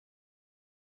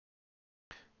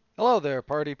Hello there,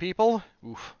 party people.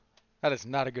 Oof, that is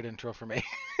not a good intro for me.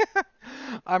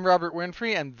 I'm Robert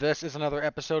Winfree, and this is another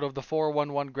episode of the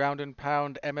 411 Ground and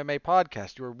Pound MMA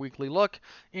Podcast, your weekly look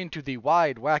into the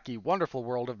wide, wacky, wonderful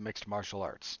world of mixed martial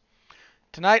arts.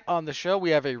 Tonight on the show, we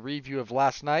have a review of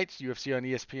last night's UFC on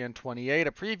ESPN 28,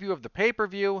 a preview of the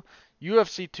pay-per-view,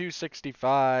 UFC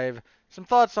 265, some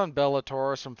thoughts on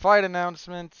Bellator, some fight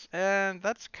announcements, and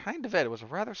that's kind of it. It was a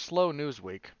rather slow news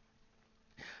week.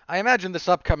 I imagine this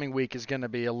upcoming week is going to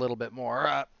be a little bit more,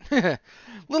 a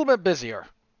little bit busier.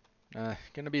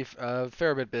 Going to be a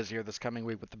fair bit busier this coming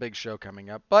week with the big show coming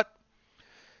up, but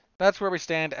that's where we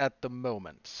stand at the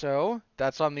moment. So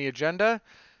that's on the agenda.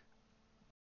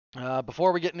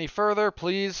 Before we get any further,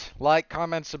 please like,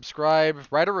 comment, subscribe,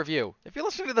 write a review. If you're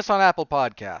listening to this on Apple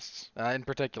Podcasts, in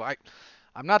particular,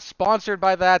 I'm not sponsored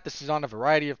by that. This is on a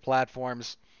variety of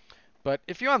platforms. But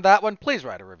if you're on that one, please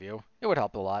write a review. It would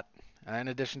help a lot. In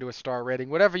addition to a star rating,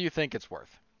 whatever you think it's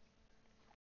worth.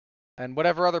 And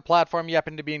whatever other platform you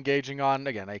happen to be engaging on,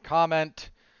 again, a comment,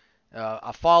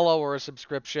 a follow, or a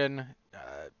subscription.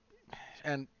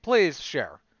 And please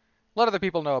share. Let other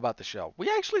people know about the show. We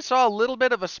actually saw a little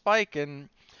bit of a spike in,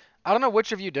 I don't know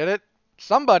which of you did it.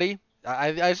 Somebody, I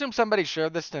assume somebody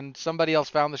shared this and somebody else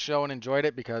found the show and enjoyed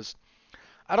it because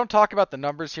I don't talk about the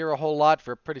numbers here a whole lot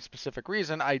for a pretty specific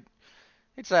reason. I'd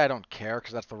say I don't care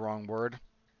because that's the wrong word.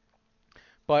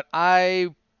 But I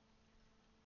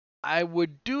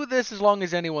would do this as long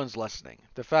as anyone's listening.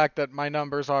 The fact that my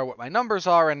numbers are what my numbers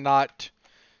are and not,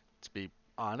 let's be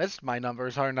honest, my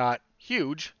numbers are not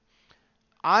huge.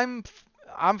 I'm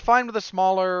I'm fine with a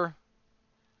smaller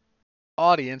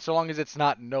audience so long as it's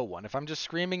not no one. If I'm just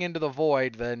screaming into the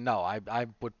void, then no, I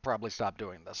would probably stop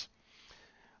doing this.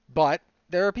 But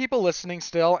there are people listening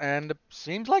still, and it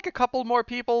seems like a couple more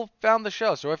people found the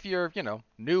show. So if you're,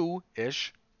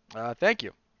 new-ish, thank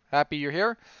you. Happy you're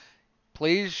here.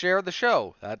 Please share the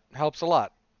show. That helps a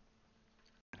lot.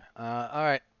 All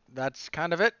right, that's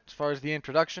kind of it as far as the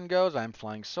introduction goes. I'm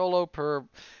flying solo per.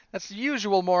 That's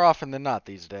usual more often than not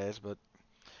these days, but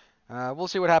we'll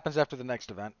see what happens after the next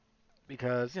event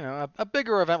because a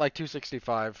bigger event like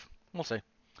 265, we'll see.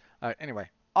 All right, anyway,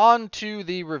 on to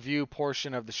the review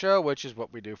portion of the show, which is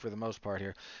what we do for the most part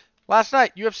here. Last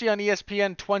night, UFC on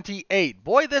ESPN 28.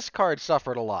 Boy, this card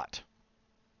suffered a lot.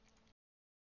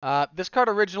 This card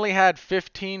originally had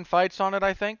 15 fights on it,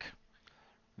 I think.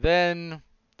 Then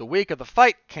the week of the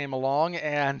fight came along,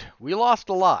 and we lost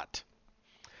a lot.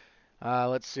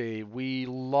 Let's see. We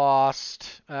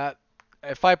lost a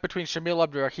fight between Shamil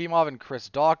Abdurakhimov and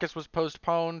Chris Daukaus was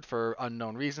postponed for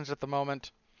unknown reasons at the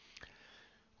moment.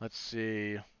 Let's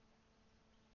see.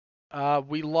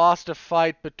 We lost a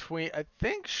fight between, I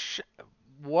think,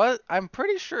 I'm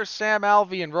pretty sure Sam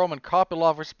Alvey and Roman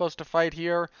Kopylov were supposed to fight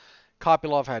here.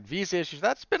 Kopylov had visa issues.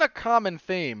 That's been a common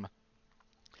theme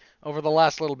over the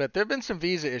last little bit. There have been some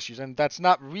visa issues, and that's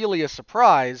not really a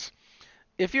surprise.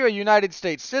 If you're a United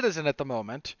States citizen at the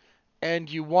moment and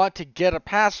you want to get a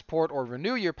passport or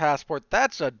renew your passport,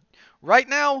 that's right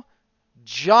now,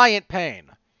 giant pain.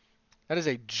 That is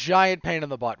a giant pain in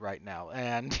the butt right now.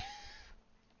 And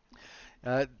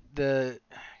I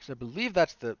believe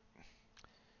that's the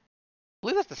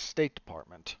State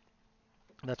Department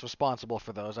that's responsible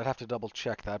for those. I'd have to double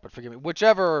check that, but forgive me.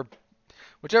 Whichever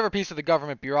piece of the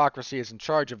government bureaucracy is in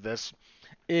charge of this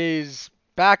is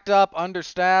backed up,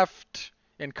 understaffed,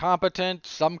 incompetent,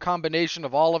 some combination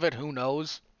of all of it, who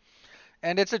knows.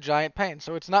 And it's a giant pain.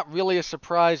 So it's not really a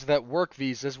surprise that work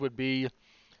visas would be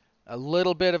a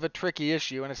little bit of a tricky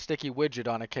issue and a sticky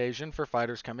widget on occasion for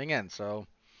fighters coming in. So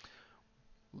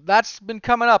that's been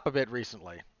coming up a bit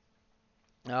recently.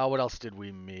 What else did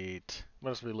we meet? What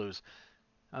else did we lose?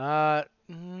 That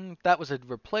was a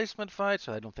replacement fight,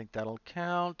 so I don't think that'll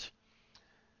count.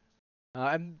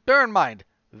 And bear in mind,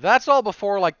 that's all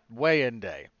before like weigh-in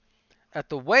day. At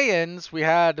the weigh-ins, we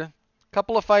had a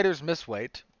couple of fighters miss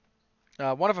weight.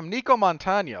 One of them, Nico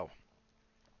Montano,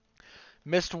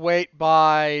 missed weight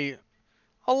by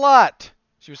a lot.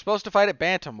 She was supposed to fight at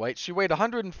bantamweight. She weighed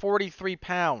 143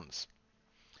 pounds.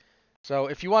 So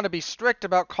if you want to be strict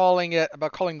about calling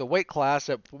the weight class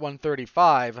at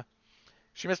 135,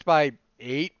 she missed by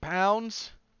 8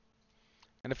 pounds.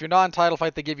 And if you're not in title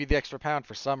fight, they give you the extra pound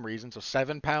for some reason, so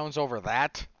 7 pounds over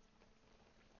that.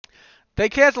 They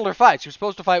canceled her fight. She was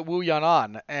supposed to fight Wu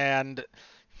Yanan, and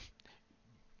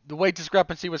the weight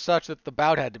discrepancy was such that the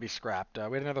bout had to be scrapped. We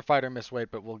had another fighter miss weight,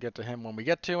 but we'll get to him when we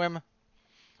get to him.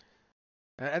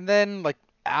 And then, like,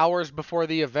 hours before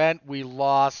the event, we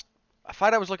lost a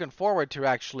fight I was looking forward to,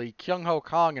 actually. Kyung Ho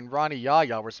Kong and Ronnie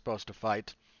Yaya were supposed to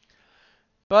fight.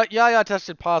 But Yaya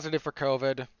tested positive for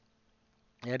COVID.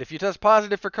 And if you test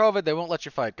positive for COVID, they won't let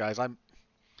you fight, guys. I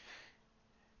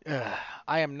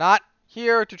am not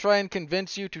here to try and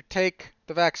convince you to take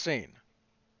the vaccine.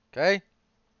 Okay?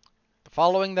 The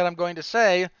following that I'm going to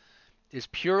say is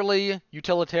purely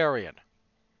utilitarian.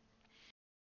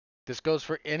 This goes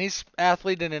for any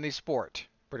athlete in any sport,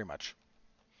 pretty much.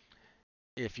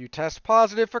 If you test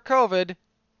positive for COVID,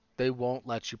 they won't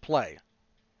let you play.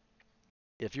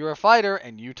 If you're a fighter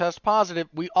and you test positive,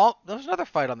 there's another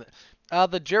fight on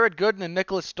the Jared Gooden and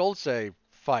Nicholas Stolze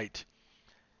fight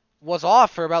was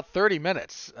off for about 30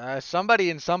 minutes. Somebody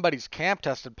in somebody's camp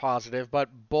tested positive, but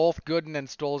both Gooden and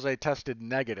Stolze tested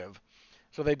negative.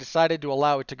 So they decided to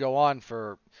allow it to go on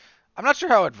for... I'm not sure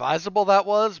how advisable that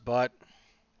was, but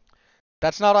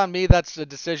that's not on me. That's a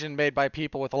decision made by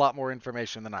people with a lot more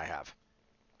information than I have.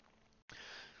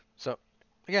 So,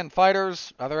 again,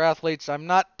 fighters, other athletes, I'm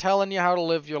not telling you how to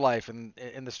live your life in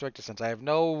the strictest sense. I have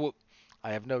no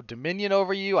dominion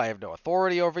over you. I have no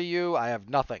authority over you. I have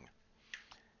nothing.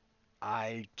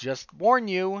 I just warn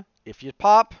you, if you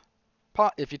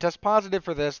if you test positive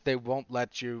for this, they won't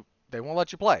let you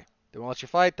play. They won't let you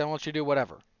fight. They won't let you do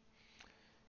whatever.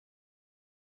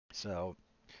 So,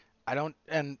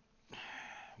 and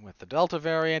with the Delta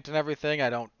variant and everything,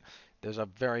 there's a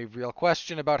very real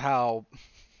question about how,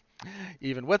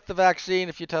 even with the vaccine,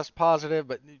 if you test positive,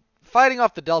 but fighting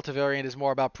off the Delta variant is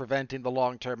more about preventing the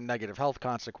long-term negative health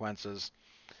consequences.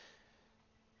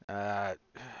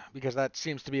 Because that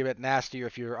seems to be a bit nastier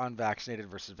if you're unvaccinated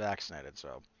versus vaccinated.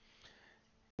 So,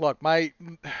 look,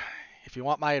 if you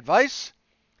want my advice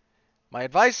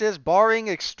is, barring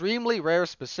extremely rare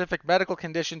specific medical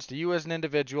conditions to you as an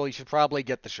individual, you should probably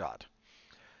get the shot.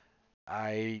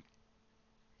 My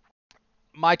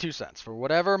 2 cents. For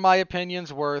whatever my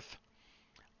opinion's worth,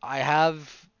 I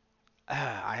have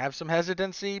some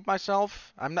hesitancy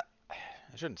myself. I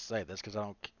shouldn't say this because I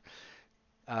don't.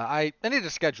 I need to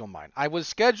schedule mine. I was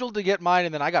scheduled to get mine,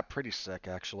 and then I got pretty sick,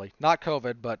 actually. Not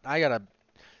COVID, but I got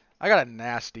a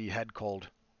nasty head cold.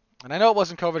 And I know it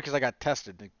wasn't COVID because I got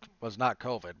tested. It was not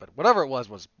COVID, but whatever it was.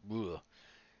 Ugh.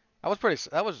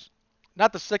 That was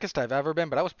not the sickest I've ever been,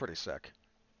 but I was pretty sick.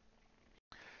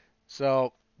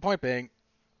 So, point being,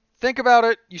 think about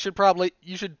it.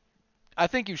 I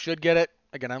think you should get it.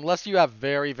 Again, unless you have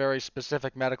very, very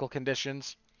specific medical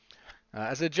conditions.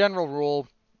 As a general rule,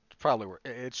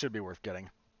 it should be worth getting.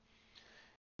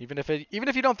 Even if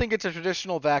you don't think it's a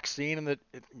traditional vaccine, and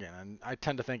I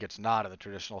tend to think it's not in the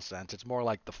traditional sense. It's more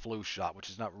like the flu shot,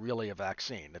 which is not really a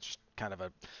vaccine. It's just kind of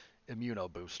a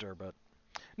immuno booster. But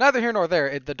neither here nor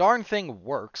there. The darn thing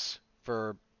works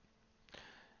for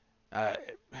the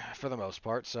most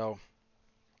part. So,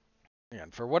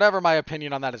 again, for whatever my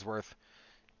opinion on that is worth,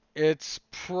 it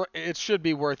should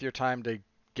be worth your time to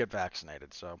get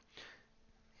vaccinated. So,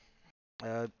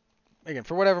 again,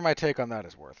 for whatever my take on that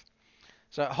is worth.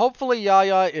 So hopefully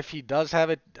Yaya, if he does have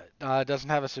it, doesn't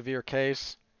have a severe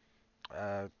case,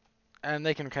 and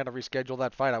they can kind of reschedule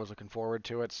that fight. I was looking forward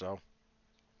to it, so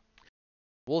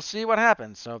we'll see what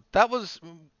happens. So that was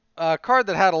a card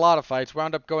that had a lot of fights.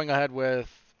 Wound up going ahead with,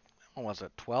 what was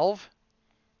it, 12?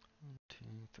 1, 2,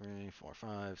 3, 4,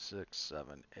 5, 6,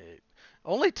 7, 8.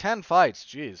 Only 10 fights,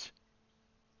 jeez.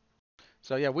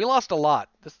 So yeah, we lost a lot.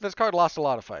 This card lost a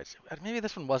lot of fights. Maybe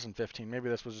this one wasn't 15. Maybe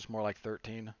this was just more like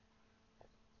 13.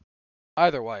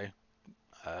 Either way,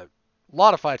 a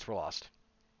lot of fights were lost.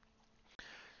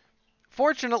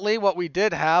 Fortunately, what we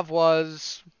did have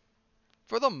was,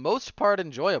 for the most part,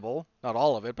 enjoyable. Not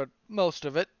all of it, but most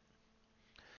of it.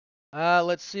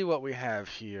 Let's see what we have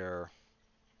here.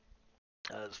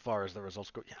 As far as the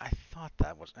results go. Yeah, I thought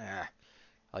that was...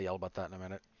 I'll yell about that in a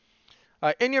minute.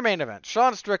 In your main event,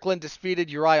 Sean Strickland defeated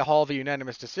Uriah Hall via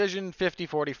unanimous decision,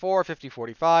 50-44,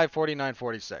 50-45,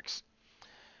 49-46.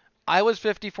 I was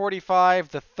 50-45.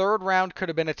 The third round could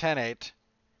have been a 10-8.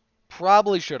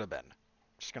 Probably should have been.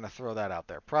 Just going to throw that out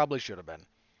there. Probably should have been.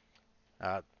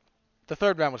 The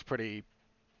third round was pretty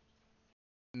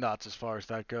nuts as far as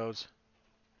that goes.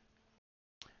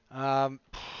 What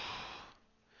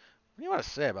do you want to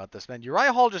say about this, man?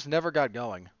 Uriah Hall just never got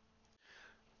going.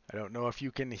 I don't know if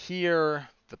you can hear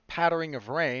the pattering of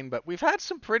rain, but we've had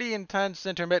some pretty intense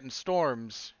intermittent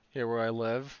storms here where I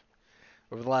live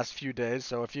over the last few days.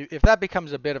 So if that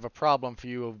becomes a bit of a problem for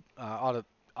you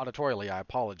auditorially, I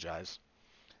apologize.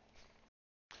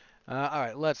 All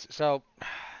right,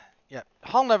 yeah,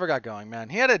 Hall never got going, man.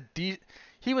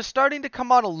 He was starting to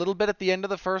come on a little bit at the end of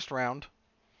the first round.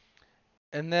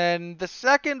 And then the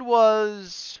second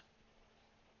was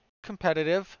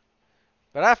competitive.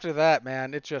 But after that,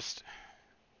 man, it just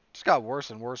got worse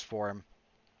and worse for him.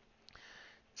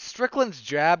 Strickland's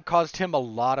jab caused him a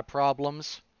lot of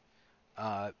problems.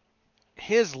 Uh,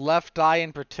 his left eye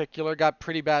in particular got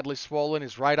pretty badly swollen.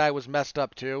 His right eye was messed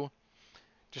up too.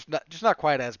 Just not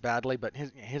quite as badly, but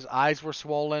his eyes were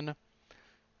swollen.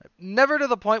 Never to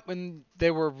the point when they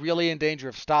were really in danger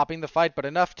of stopping the fight, but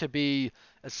enough to be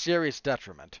a serious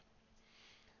detriment.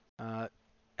 Uh,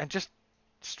 and just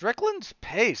Strickland's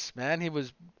pace, man. He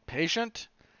was patient.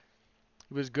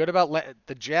 He was good about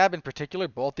the jab in particular.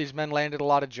 Both these men landed a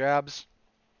lot of jabs.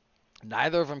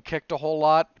 Neither of them kicked a whole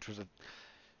lot, which was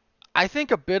I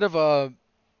think a bit of a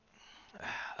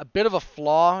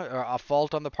flaw or a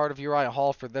fault on the part of Uriah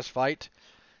Hall for this fight.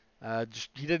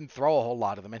 He didn't throw a whole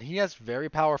lot of them, and he has very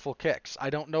powerful kicks. I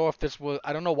don't know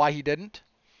why he didn't.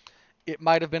 It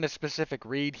might have been a specific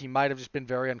read. He might have just been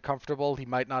very uncomfortable. He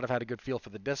might not have had a good feel for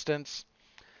the distance.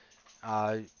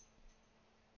 Uh,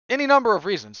 any number of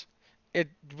reasons. It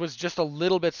was just a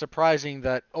little bit surprising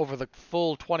that over the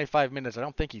full 25 minutes, I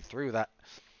don't think he threw that.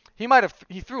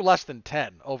 He threw less than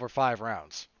 10 over 5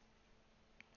 rounds,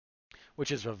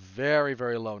 which is a very,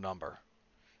 very low number.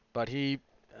 But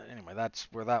anyway, that's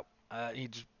where that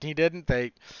he didn't.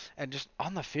 And just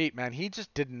on the feet, man, he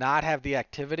just did not have the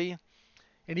activity,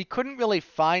 and he couldn't really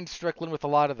find Strickland with a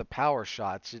lot of the power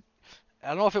shots. I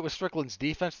don't know if it was Strickland's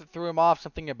defense that threw him off,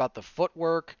 something about the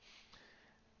footwork.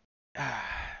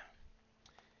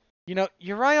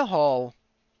 Uriah Hall,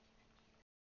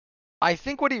 I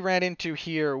think what he ran into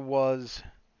here was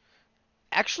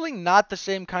actually not the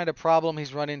same kind of problem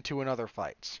he's run into in other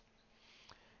fights.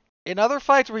 In other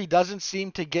fights where he doesn't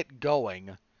seem to get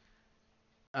going,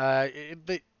 uh,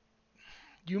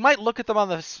 you might look at them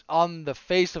on the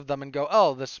face of them and go,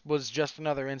 "Oh, this was just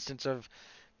another instance of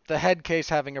the head case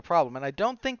having a problem." And I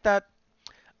don't think that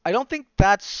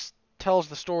tells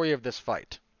the story of this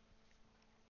fight.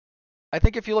 I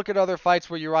think if you look at other fights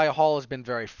where Uriah Hall has been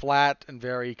very flat and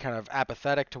very kind of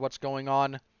apathetic to what's going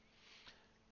on,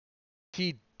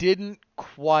 he didn't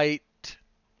quite.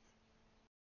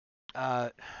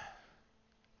 Let's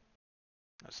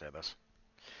say this.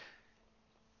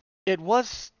 It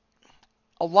was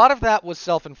a lot of that was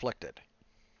self-inflicted.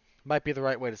 Might be the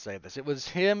right way to say this. It was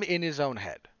him in his own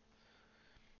head.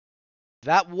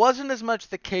 That wasn't as much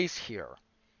the case here.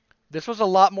 This was a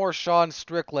lot more Sean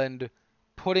Strickland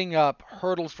putting up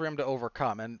hurdles for him to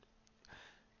overcome. And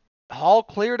Hall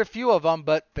cleared a few of them,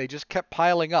 but they just kept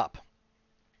piling up.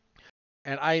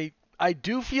 And I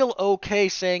do feel okay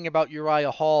saying about Uriah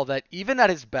Hall that even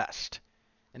at his best,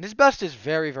 and his best is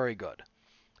very, very good,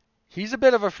 he's a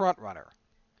bit of a front runner.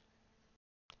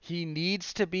 He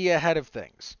needs to be ahead of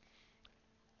things.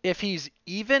 If he's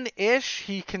even-ish,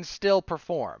 he can still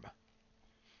perform.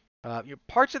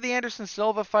 Parts of the Anderson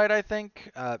Silva fight, I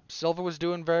think. Silva was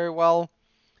doing very well.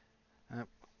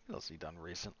 What else has he done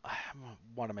recent? I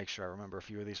want to make sure I remember a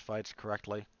few of these fights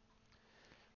correctly.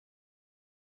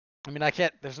 I mean, I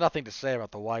can't. There's nothing to say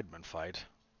about the Weidman fight.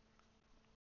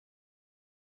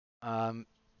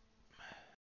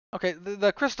 Okay,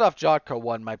 the Krzysztof Jotko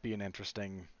one might be an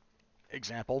interesting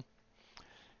example.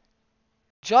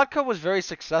 Jotko was very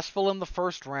successful in the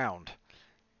first round,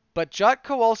 but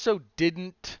Jotko also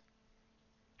didn't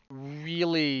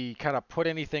really kind of put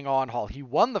anything on Hall. He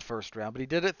won the first round, but he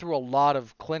did it through a lot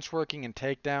of clinch working and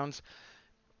takedowns.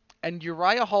 And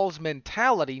Uriah Hall's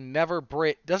mentality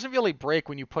doesn't really break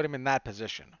when you put him in that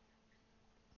position.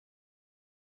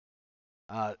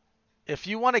 If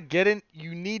you want to get in,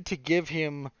 you need to give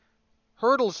him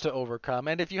hurdles to overcome.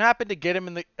 And if you happen to get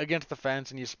him against the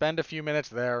fence and you spend a few minutes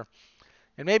there,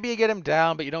 and maybe you get him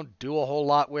down, but you don't do a whole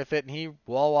lot with it, and he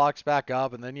wall walks back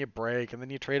up, and then you break, and then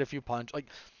you trade a few punches.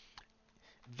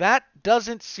 That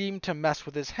doesn't seem to mess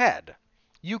with his head.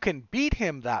 You can beat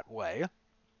him that way.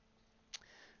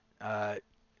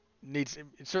 It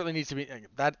certainly needs to be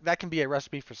that can be a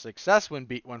recipe for success when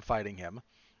fighting him.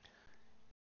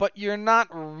 But you're not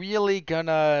really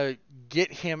gonna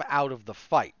get him out of the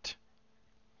fight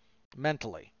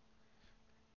mentally.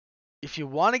 If you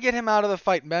want to get him out of the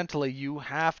fight mentally, you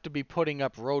have to be putting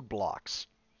up roadblocks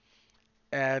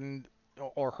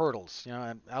or hurdles.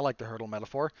 I like the hurdle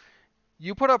metaphor.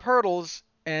 You put up hurdles,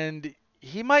 and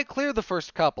he might clear the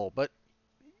first couple, but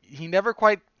he never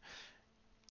quite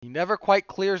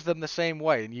clears them the same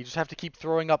way, and you just have to keep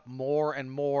throwing up more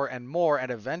and more and more,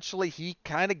 and eventually he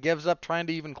kind of gives up trying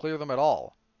to even clear them at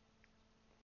all.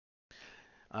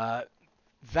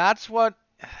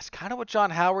 That's kind of what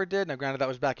John Howard did. Now, granted, that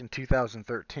was back in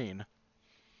 2013.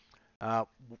 What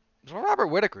Robert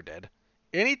Whittaker did.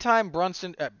 Anytime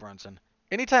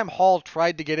anytime Hall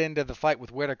tried to get into the fight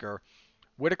with Whittaker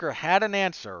had an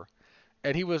answer,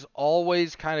 and he was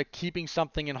always kind of keeping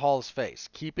something in Hall's face,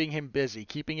 keeping him busy,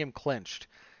 keeping him clinched,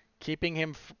 keeping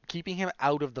him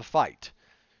out of the fight.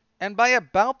 And by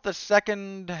about the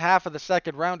second half of the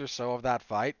second round or so of that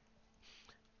fight,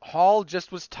 Hall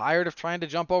just was tired of trying to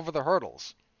jump over the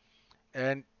hurdles.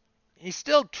 And he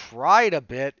still tried a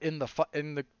bit in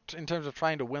terms of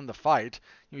trying to win the fight.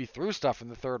 He threw stuff in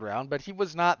the third round, but he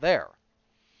was not there.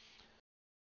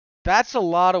 That's a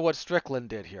lot of what Strickland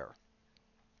did here.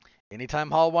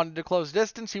 Anytime Hall wanted to close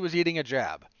distance, he was eating a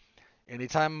jab.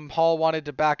 Anytime Hall wanted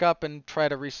to back up and try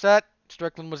to reset,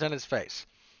 Strickland was in his face.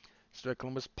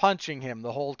 Strickland was punching him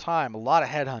the whole time. A lot of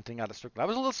headhunting out of Strickland. I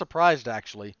was a little surprised,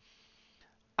 actually.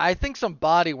 I think some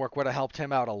body work would have helped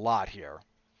him out a lot here.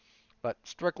 But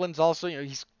Strickland's also,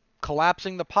 he's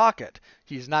collapsing the pocket.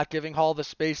 He's not giving Hall the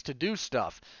space to do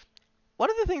stuff. One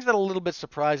of the things that a little bit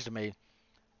surprised me,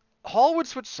 Hall would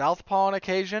switch southpaw on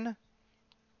occasion,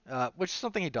 which is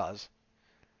something he does.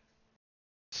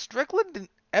 Strickland,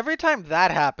 every time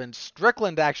that happened,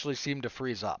 Strickland actually seemed to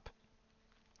freeze up.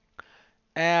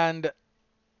 And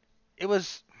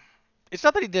it's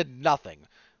not that he did nothing,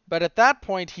 but at that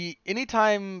point,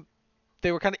 anytime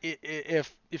they were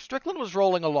if Strickland was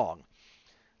rolling along,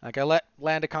 like I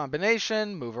land a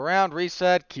combination, move around,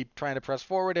 reset, keep trying to press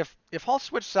forward. If Hall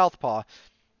switched southpaw,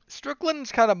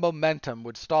 Strickland's kind of momentum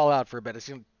would stall out for a bit.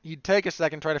 He'd take a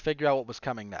second, try to figure out what was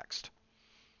coming next.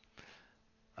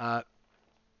 I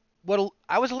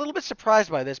was a little bit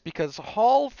surprised by this because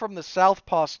Hall from the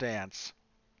southpaw stance,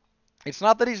 it's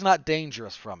not that he's not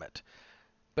dangerous from it,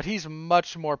 but he's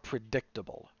much more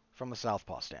predictable from the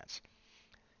southpaw stance.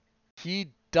 He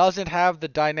doesn't have the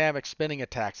dynamic spinning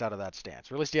attacks out of that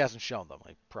stance, or at least he hasn't shown them.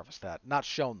 I preface that, not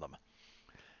shown them.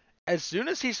 As soon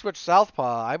as he switched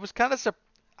southpaw, I was kind of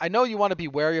I know you want to be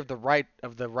wary of the right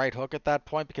hook at that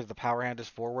point because the power hand is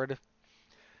forward.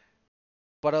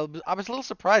 But I was a little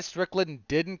surprised Strickland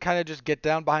didn't kind of just get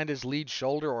down behind his lead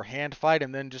shoulder or hand fight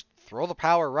and then just throw the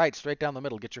power right straight down the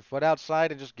middle. Get your foot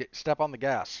outside and just step on the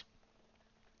gas.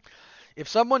 If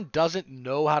someone doesn't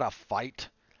know how to fight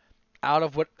out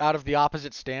of the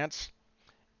opposite stance,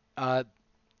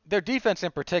 their defense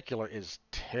in particular is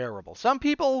terrible. Some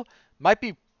people might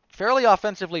be fairly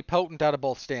offensively potent out of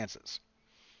both stances.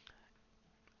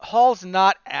 Hall's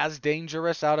not as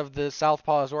dangerous out of the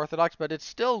southpaw as orthodox, but he's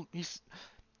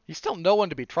still no one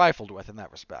to be trifled with in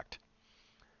that respect.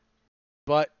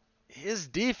 But his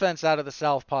defense out of the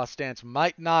southpaw stance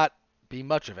might not be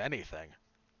much of anything.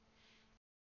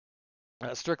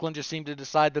 Strickland just seemed to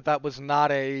decide that wasn't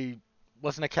a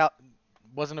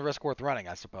risk worth running,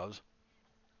 I suppose.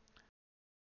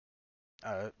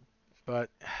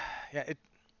 But yeah,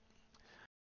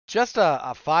 just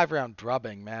a 5-round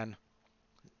drubbing, man.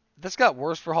 This got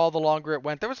worse for Hall the longer it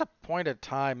went. There was a point of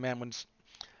time, man, when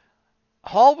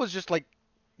Hall was just like,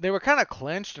 they were kind of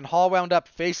clinched, and Hall wound up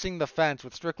facing the fence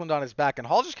with Strickland on his back, and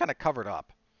Hall just kind of covered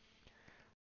up.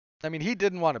 I mean, he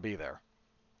didn't want to be there.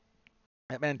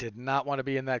 That man did not want to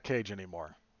be in that cage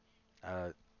anymore.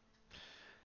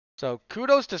 So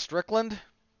kudos to Strickland.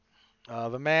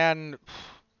 The man,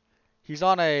 he's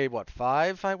on a,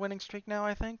 5-fight winning streak now,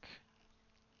 I think?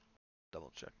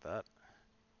 Double check that.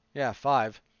 Yeah,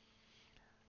 5.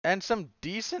 And some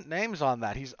decent names on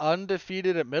that. He's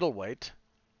undefeated at middleweight.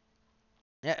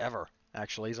 Yeah, ever.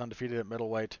 Actually, he's undefeated at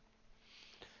middleweight.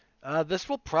 This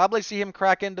will probably see him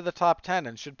crack into the top 10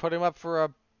 and should put him up for a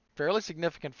fairly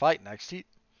significant fight next.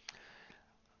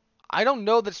 I don't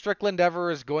know that Strickland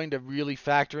ever is going to really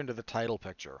factor into the title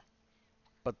picture.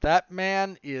 But that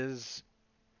man is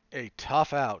a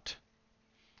tough out.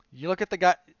 You look at the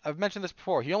guy, I've mentioned this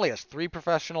before, he only has 3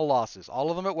 professional losses, all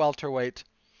of them at welterweight.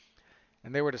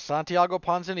 And they were to Santiago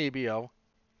Ponzinibbio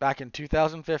back in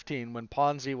 2015 when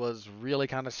Ponzi was really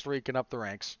kind of streaking up the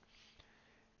ranks.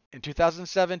 In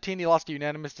 2017, he lost a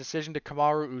unanimous decision to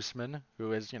Kamaru Usman,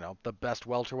 who is, the best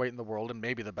welterweight in the world and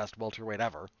maybe the best welterweight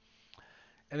ever.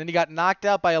 And then he got knocked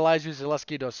out by Elijah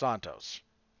Zaleski dos Santos.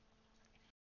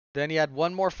 Then he had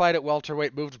one more fight at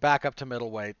welterweight, moved back up to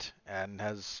middleweight, and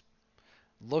has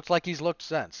looked like he's looked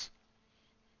since.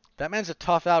 That man's a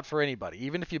tough out for anybody,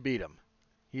 even if you beat him.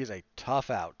 He is a tough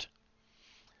out.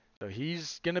 So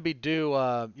he's gonna be due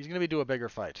a bigger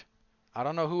fight. I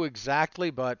don't know who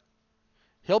exactly, but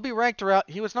he'll be ranked around.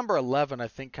 He was number 11, I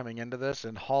think, coming into this,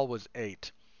 and Hall was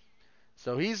 8.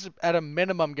 So he's at a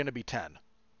minimum gonna be 10.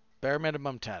 Bare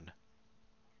minimum 10.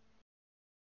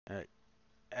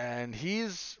 And you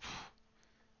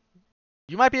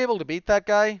might be able to beat that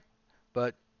guy,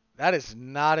 but that is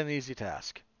not an easy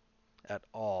task at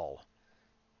all.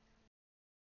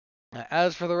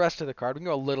 As for the rest of the card, we can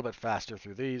go a little bit faster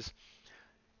through these.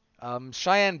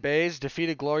 Cheyenne Bays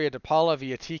defeated Gloria DePaula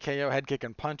via TKO, head kick,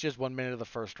 and punches 1 minute of the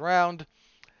first round.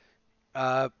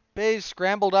 Bays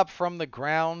scrambled up from the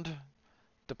ground,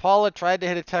 DePaula tried to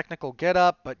hit a technical get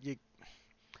up, but you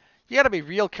got to be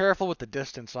real careful with the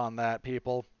distance on that,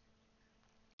 people.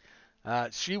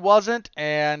 She wasn't,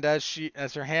 and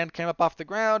as her hand came up off the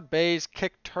ground, Bays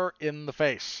kicked her in the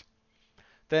face.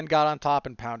 Then got on top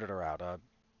and pounded her out.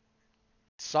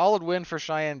 Solid win for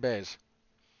Cheyenne Bays.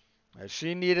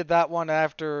 She needed that one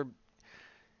after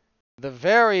the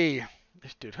very...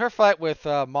 Dude, her fight with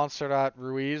Montserrat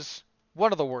Ruiz,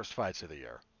 one of the worst fights of the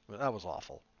year. That was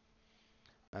awful.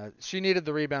 She needed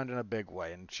the rebound in a big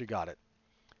way, and she got it.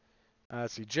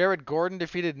 Let's see. Jared Gordon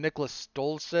defeated Nicholas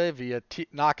Stolze via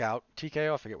knockout.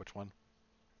 TKO, I forget which one.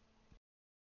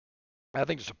 I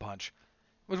think just a punch.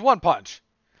 It was one punch.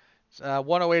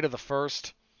 108 of the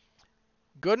first.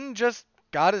 Gooden just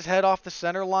got his head off the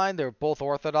center line. They were both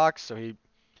orthodox, so he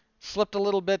slipped a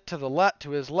little bit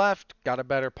to his left, got a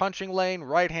better punching lane,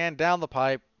 right hand down the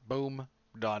pipe, boom,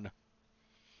 done.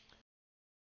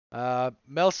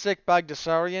 Melsik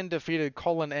Bagdasaryan defeated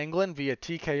Colin England via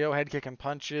TKO head kick and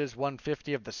punches,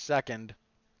 150 of the second.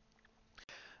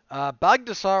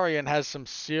 Bagdasaryan has some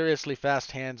seriously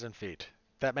fast hands and feet.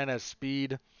 That man has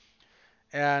speed.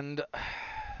 And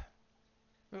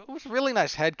it was a really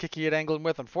nice head kick he hit England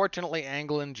with. Unfortunately,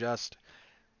 England just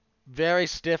very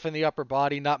stiff in the upper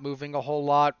body, not moving a whole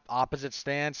lot. Opposite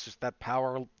stance, just that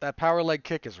power leg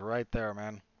kick is right there,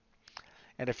 man.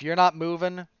 And if you're not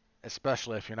moving,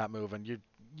 especially if you're not moving,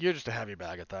 you're just a heavy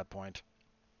bag at that point.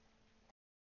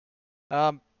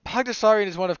 Bagdasaryan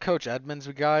is one of Coach Edmonds'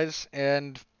 guys,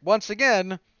 and once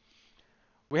again,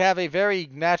 we have a very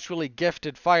naturally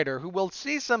gifted fighter who will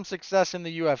see some success in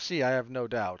the UFC, I have no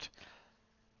doubt.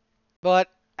 But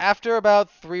after about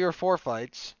 3 or 4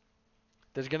 fights,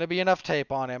 there's going to be enough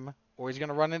tape on him, or he's going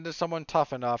to run into someone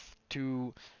tough enough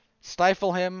to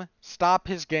stifle him, stop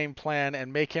his game plan,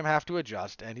 and make him have to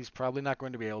adjust, and he's probably not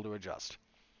going to be able to adjust.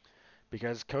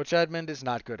 Because Coach Edmond is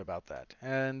not good about that.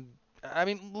 And, I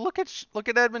mean, look at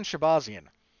Edmond Shabazian.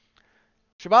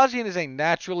 Shabazian is a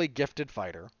naturally gifted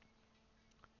fighter,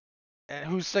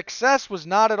 whose success was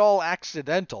not at all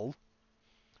accidental,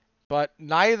 but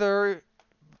neither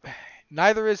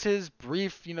is his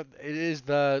brief, it is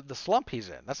the slump he's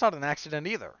in. That's not an accident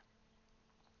either.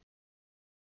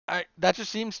 That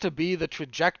just seems to be the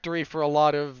trajectory for a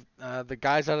lot of the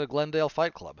guys out of Glendale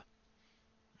Fight Club.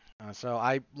 So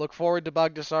I look forward to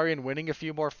Bagdasaryan winning a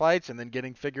few more fights and then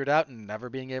getting figured out and never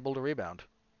being able to rebound.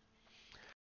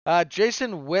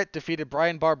 Jason Witt defeated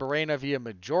Brian Barberena via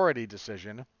majority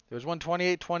decision. It was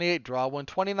 128-28 draw,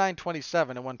 129-27,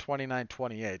 and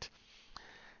 129-28.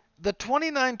 The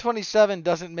 29-27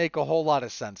 doesn't make a whole lot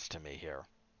of sense to me here.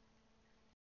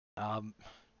 I'm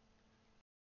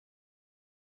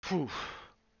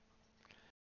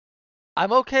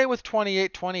okay with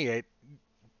 28-28.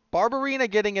 Barberena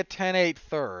getting a 10-8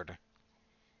 third.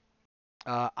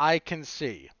 I can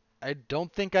see. I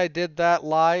don't think I did that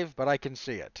live, but I can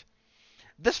see it.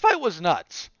 This fight was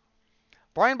nuts.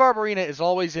 Brian Barberena is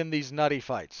always in these nutty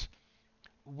fights.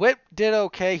 Witt did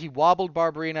okay. He wobbled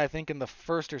Barberena, I think, in the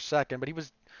first or second, but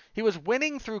he was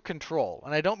winning through control,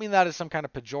 and I don't mean that as some kind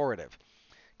of pejorative,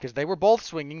 because they were both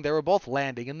swinging, they were both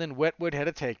landing, and then Witt would hit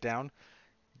a takedown,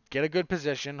 get a good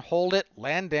position, hold it,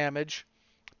 land damage.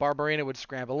 Barberena would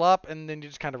scramble up, and then you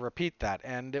just kind of repeat that.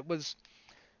 And it was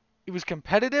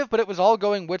competitive, but it was all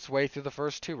going Witt's way through the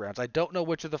first 2 rounds. I don't know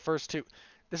which of the first 2.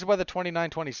 This is why the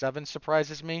 29-27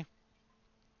 surprises me.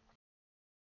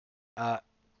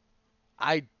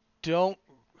 I don't...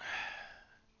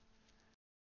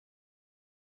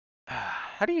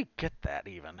 How do you get that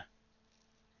even?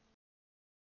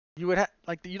 You would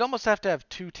you'd almost have to have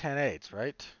 2 10-8s,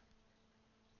 right?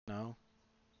 No.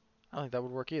 I don't think that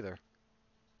would work either.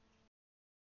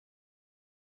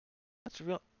 That's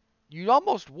real. You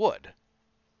almost would.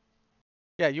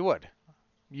 Yeah, you would.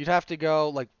 You'd have to go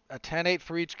like a 10-8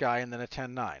 for each guy and then a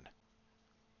 10-9.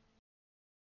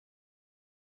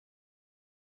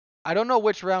 I don't know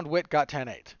which round Witt got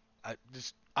 10-8.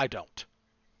 I don't.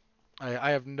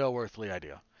 I have no earthly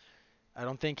idea. I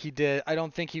don't think he did. I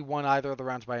don't think he won either of the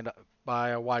rounds by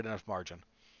a wide enough margin.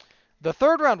 The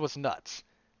third round was nuts.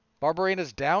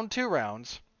 Barberena's down 2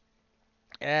 rounds,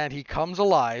 and he comes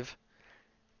alive.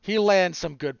 He lands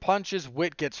some good punches.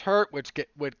 Witt gets hurt.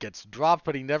 Witt gets dropped,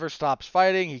 but he never stops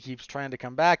fighting. He keeps trying to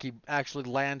come back. He actually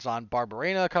lands on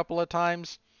Barberena a couple of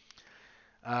times.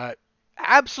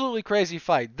 Absolutely crazy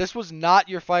fight. This was not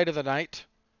your fight of the night.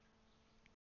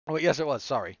 Oh, yes, it was.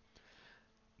 Sorry.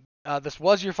 This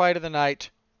was your fight of the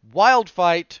night. Wild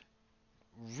fight.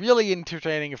 Really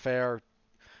entertaining affair.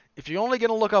 If you're only going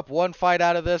to look up one fight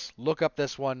out of this, look up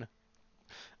this one.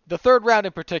 The third round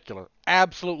in particular,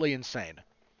 absolutely insane.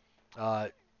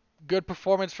 Good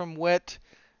performance from Witt.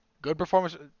 Good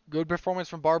performance. Good performance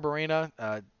from Barberena.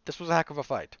 This was a heck of a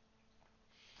fight.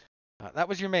 That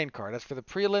was your main card. As for the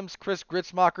prelims, Chris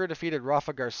Gritzmacher defeated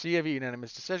Rafa Garcia via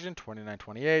unanimous decision,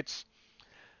 29-28.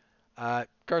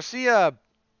 Garcia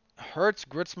hurts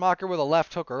Gritzmacher with a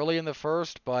left hook early in the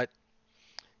first, but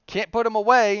can't put him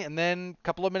away. And then a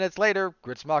couple of minutes later,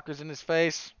 Gritzmacher's in his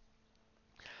face.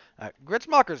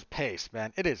 Gritzmacher's pace,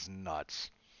 man, it is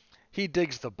nuts. He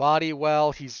digs the body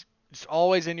well. He's just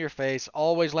always in your face,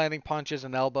 always landing punches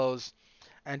and elbows,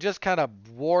 and just kind of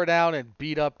wore down and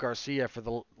beat up Garcia for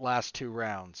the last 2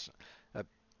 rounds.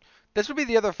 This would be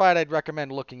the other fight I'd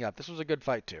recommend looking up. This was a good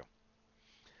fight, too.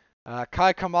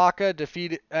 Kai Kamaka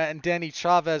defeated and Danny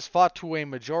Chavez fought to a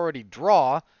majority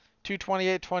draw,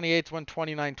 228-28 to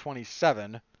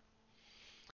 129-27.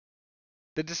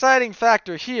 The deciding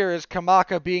factor here is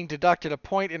Kamaka being deducted a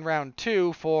point in round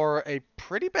 2 for a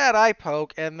pretty bad eye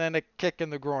poke and then a kick in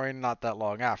the groin not that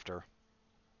long after.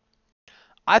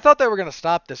 I thought they were going to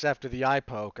stop this after the eye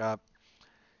poke.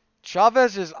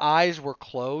 Chavez's eyes were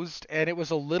closed, and it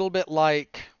was a little bit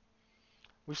like...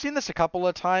 We've seen this a couple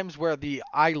of times where the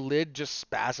eyelid just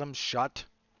spasms shut.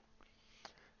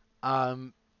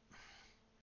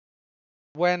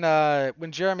 When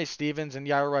Jeremy Stevens and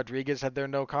Yair Rodriguez had their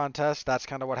no contest, that's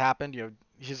kind of what happened. You know,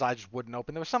 his eyes just wouldn't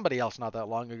open. There was somebody else not that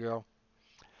long ago.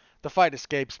 The fight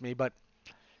escapes me, but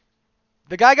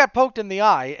the guy got poked in the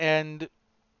eye, and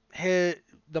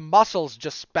the muscles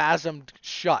just spasmed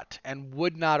shut and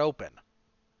would not open.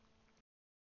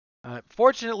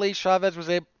 Fortunately, Chavez was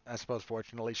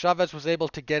able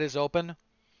to get his open.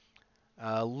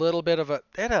 A little bit of a...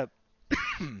 They had a...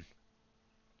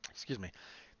 excuse me.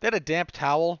 They had a damp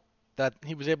towel that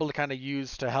he was able to kind of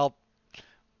use to help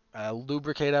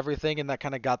lubricate everything, and that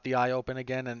kind of got the eye open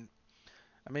again. And,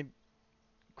 I mean,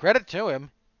 credit to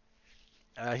him.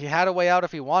 He had a way out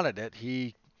if he wanted it.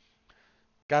 He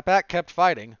got back, kept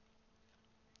fighting.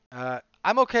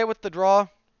 I'm okay with the draw.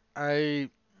 I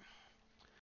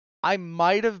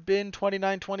might have been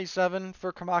 29-27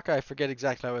 for Kamaka. I forget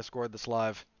exactly how I scored this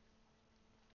live.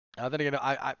 Then again,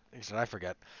 I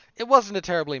forget. It wasn't a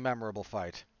terribly memorable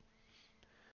fight.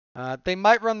 They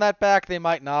might run that back. They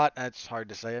might not. It's hard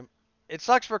to say. It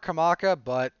sucks for Kamaka,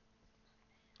 but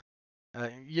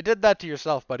you did that to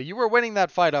yourself, buddy. You were winning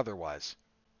that fight otherwise.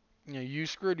 You know, you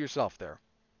screwed yourself there.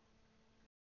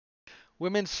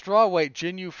 Women's strawweight,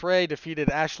 Jinyu Frey defeated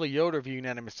Ashley Yoder via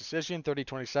unanimous decision,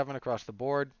 30-27 across the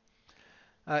board.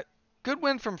 Good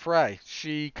win from Frey.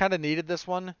 She kind of needed this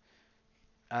one.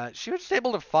 She was just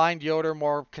able to find Yoder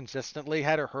more consistently,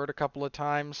 had her hurt a couple of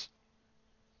times.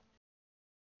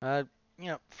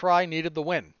 Frey needed the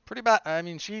win. Pretty bad. I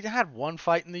mean, she had one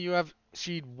fight in the UFC.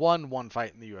 She'd won one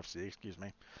fight in the UFC, excuse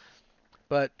me.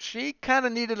 But she kind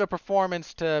of needed a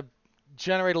performance to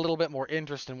generate a little bit more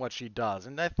interest in what she does,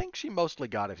 and I think she mostly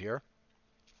got it here.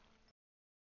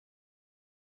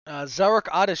 Zarek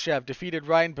Adeshev defeated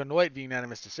Ryan Benoit via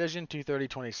unanimous decision,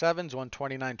 230-27 to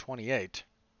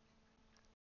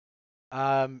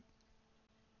 129-28.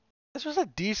 This was a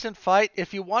decent fight.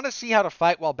 If you want to see how to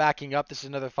fight while backing up, this is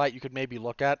another fight you could maybe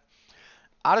look at.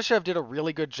 Adeshev did a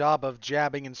really good job of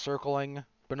jabbing and circling.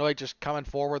 Benoit just coming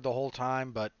forward the whole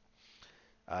time, but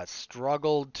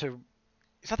struggled to...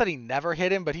 It's not that he never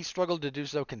hit him, but he struggled to do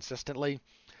so consistently.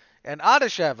 And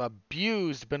Adeshev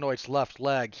abused Benoit's left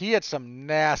leg. He had some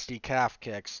nasty calf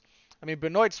kicks. I mean,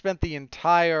 Benoit spent the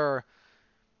entire...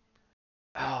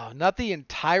 not the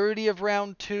entirety of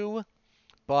round 2,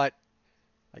 but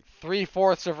like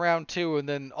 3/4 of round 2 and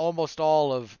then almost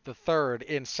all of the third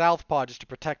in southpaw just to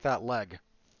protect that leg.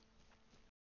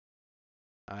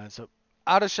 So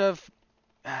Adeshev,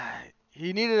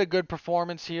 he needed a good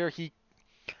performance here. He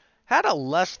had a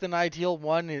less than ideal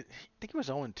one. I think he was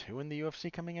 0-2 in the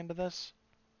UFC coming into this.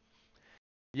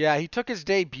 Yeah, he took his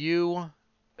debut.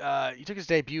 He took his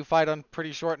debut fight on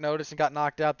pretty short notice and got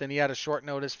knocked out. Then he had a short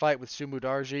notice fight with Sumu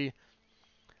Darji.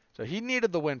 So he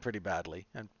needed the win pretty badly,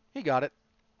 and he got it.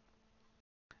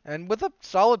 And with a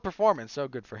solid performance, so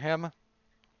good for him.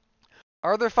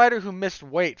 Our other fighter who missed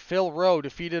weight, Phil Rowe,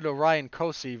 defeated Orion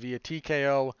Kosi via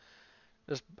TKO.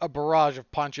 Just a barrage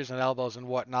of punches and elbows and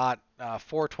whatnot.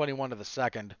 4:21 to the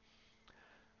second.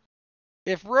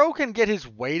 If Rowe can get his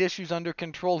weight issues under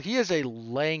control, he is a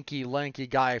lanky, lanky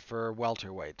guy for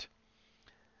welterweight.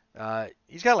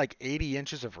 He's got like 80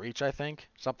 inches of reach, I think.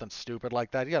 Something stupid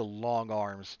like that. He got long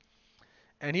arms.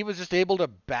 And he was just able to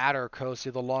batter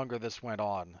Kosi the longer this went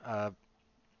on.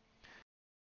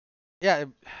 Yeah,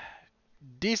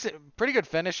 decent, pretty good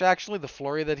finish, actually, the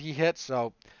flurry that he hit.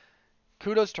 So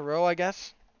kudos to Rowe, I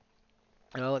guess.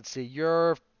 Let's see.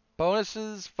 Your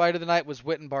bonuses. Fight of the night was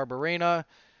Witten Barberena.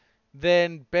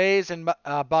 Then Bays and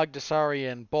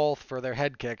Bagdasarian both for their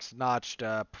head kicks notched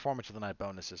Performance of the Night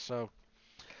bonuses. So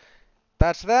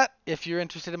that's that. If you're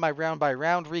interested in my round by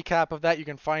round recap of that, you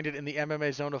can find it in the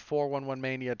MMA Zone of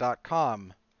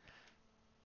 411mania.com.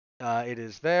 It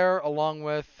is there along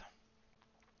with.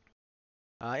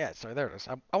 Yeah, sorry, there it is.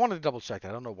 I wanted to double check that.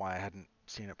 I don't know why I hadn't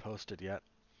seen it posted yet.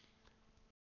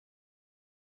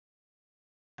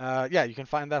 Yeah, you can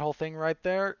find that whole thing right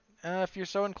there if you're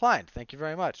so inclined. Thank you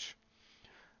very much.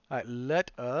 All right, let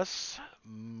us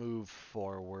move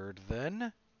forward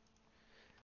then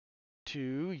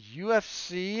to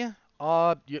UFC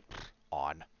on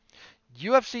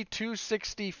UFC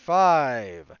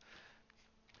 265.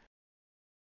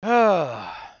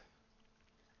 I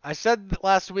said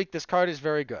last week this card is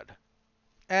very good,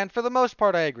 and for the most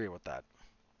part, I agree with that.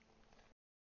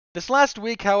 This last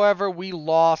week, however, we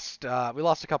lost a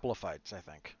couple of fights. I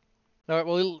think. No,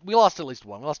 well, we lost at least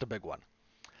one. We lost a big one.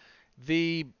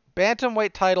 The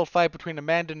bantamweight title fight between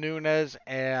Amanda Nunes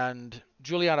and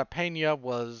Juliana Pena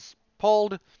was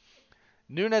pulled.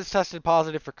 Nunes tested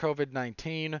positive for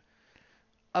COVID-19.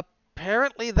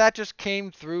 Apparently, that just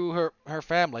came through her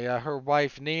family. Her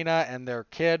wife Nina and their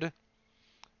kid.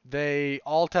 They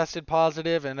all tested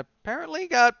positive and apparently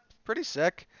got pretty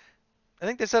sick. I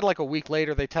think they said like a week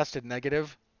later they tested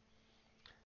negative.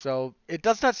 So it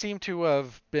does not seem to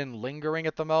have been lingering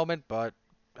at the moment, but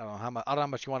I don't know how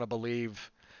much you want to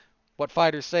believe what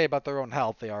fighters say about their own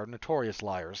health. They are notorious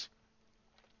liars.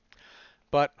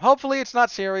 But hopefully it's not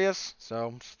serious,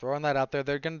 so just throwing that out there.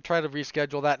 They're going to try to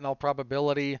reschedule that in all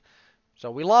probability.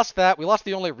 So we lost that. We lost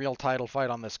the only real title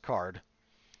fight on this card.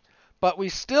 But we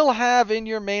still have in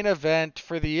your main event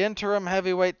for the interim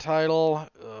heavyweight title.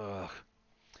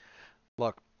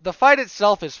 Look, the fight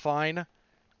itself is fine.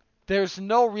 There's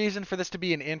no reason for this to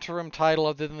be an interim title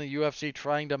other than the UFC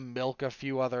trying to milk a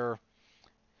few other.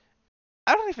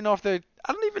 I don't even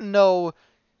know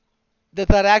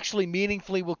that actually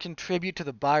meaningfully will contribute to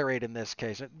the buy rate in this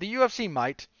case. The UFC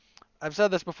might. I've said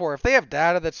this before. If they have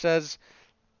data that says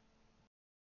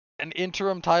an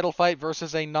interim title fight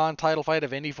versus a non-title fight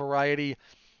of any variety,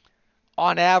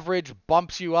 on average,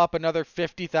 bumps you up another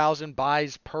 50,000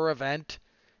 buys per event,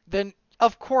 then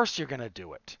of course you're going to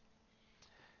do it.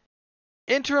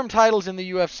 Interim titles in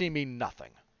the UFC mean nothing.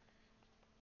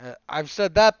 I've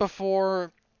said that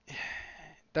before.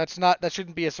 That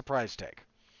shouldn't be a surprise take.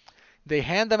 They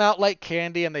hand them out like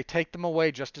candy and they take them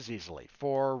away just as easily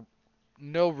for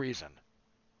no reason.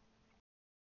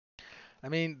 I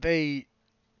mean,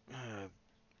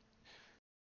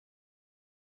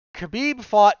 Khabib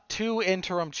fought two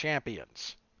interim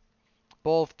champions.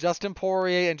 Both Justin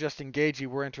Poirier and Justin Gaethje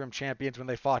were interim champions when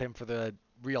they fought him for the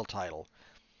real title.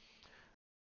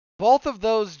 Both of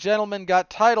those gentlemen got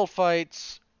title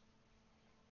fights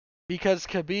because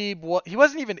Khabib, he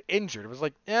wasn't even injured. It was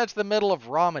like, yeah, it's the middle of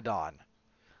Ramadan.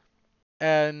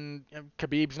 And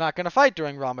Khabib's not going to fight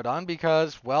during Ramadan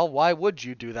because, well, why would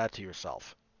you do that to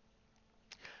yourself?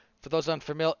 For those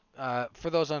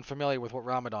unfamiliar with what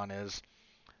Ramadan is,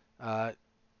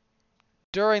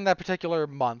 during that particular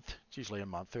month, it's usually a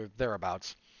month or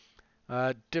thereabouts,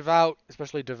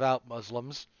 especially devout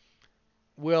Muslims,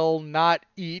 will not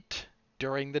eat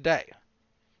during the day.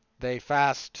 They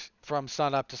fast from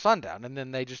sun up to sundown, and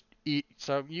then they just eat.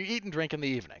 So you eat and drink in the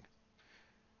evening.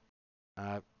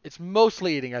 It's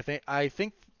mostly eating. I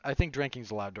think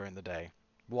drinking's allowed during the day.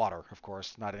 Water, of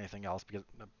course, not anything else, because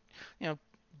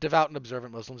devout and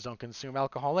observant Muslims don't consume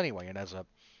alcohol anyway. And as a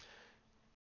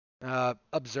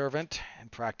observant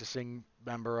and practicing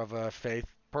member of a faith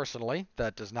personally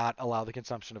that does not allow the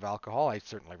consumption of alcohol, I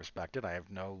certainly respect it. I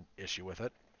have no issue with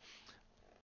it.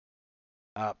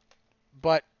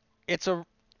 But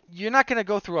you're not going to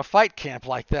go through a fight camp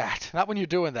like that. Not when you're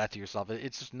doing that to yourself.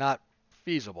 It's just not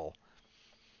feasible.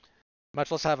 Much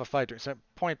less have a fight. So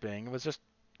point being, it was just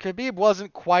Khabib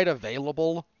wasn't quite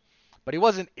available, but he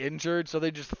wasn't injured, so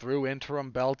they just threw interim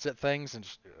belts at things and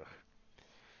just. Ugh.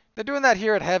 They're doing that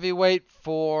here at heavyweight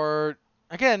for,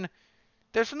 again,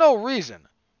 there's no reason.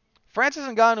 Francis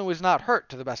Ngannou is not hurt,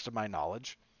 to the best of my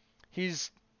knowledge.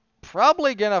 He's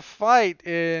probably gonna fight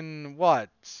in what?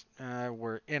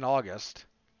 We're in August.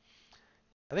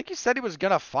 I think he said he was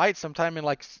gonna fight sometime in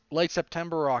like late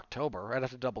September or October. I'd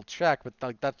have to double check, but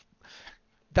like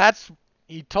that's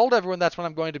he told everyone that's when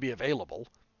I'm going to be available.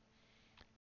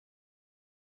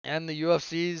 And the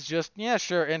UFC's just, yeah,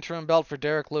 sure, interim belt for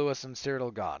Derrick Lewis and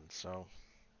Ciryl Gane. So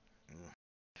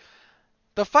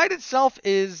the fight itself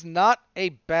is not a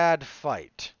bad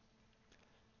fight.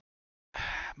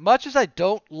 Much as I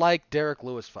don't like Derrick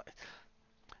Lewis fight.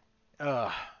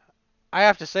 I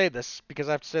have to say this because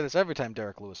I have to say this every time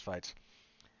Derrick Lewis fights.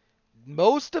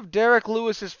 most of Derrick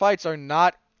Lewis's fights are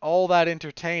not all that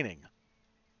entertaining.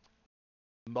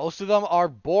 Most of them are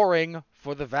boring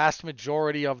for the vast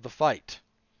majority of the fight.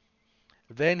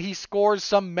 Then he scores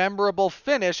some memorable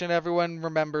finish and everyone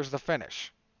remembers the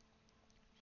finish.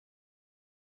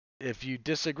 If you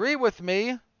disagree with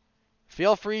me,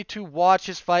 feel free to watch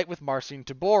his fight with Marcin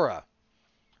Tybura.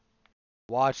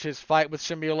 Watch his fight with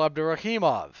Shamil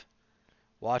Abdurakhimov.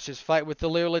 Watch his fight with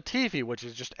Ilir Latifi, which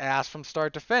is just ass from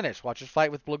start to finish. Watch his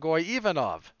fight with Blagoy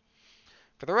Ivanov.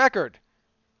 For the record,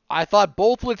 I thought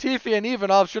both Latifi and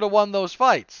Ivanov should have won those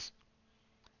fights.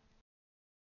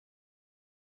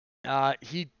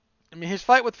 His first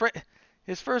fight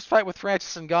with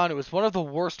Francis Ngannou was one of the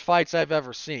worst fights I've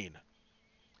ever seen.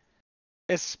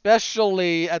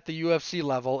 Especially at the UFC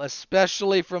level,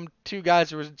 especially from two guys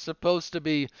who were supposed to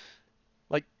be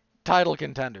like title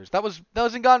contenders. That was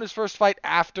Ngannou's first fight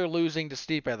after losing to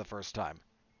Stipe the first time.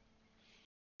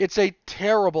 It's a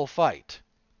terrible fight.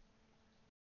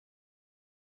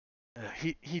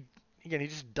 He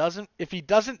just doesn't. If he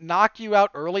doesn't knock you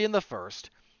out early in the first,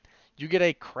 you get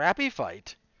a crappy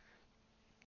fight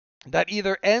that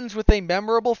either ends with a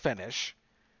memorable finish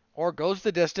or goes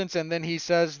the distance, and then he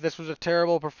says this was a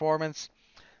terrible performance,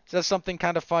 says something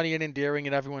kind of funny and endearing,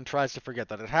 and everyone tries to forget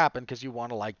that it happened because you want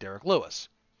to like Derrick Lewis.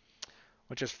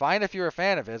 Which is fine if you're a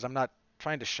fan of his. I'm not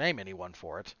trying to shame anyone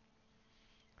for it.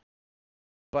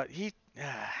 But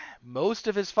most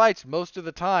of his fights, most of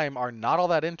the time, are not all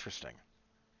that interesting.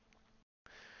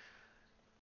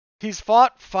 He's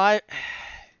fought 5...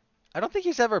 I don't think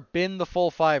he's ever been the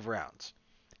full 5 rounds.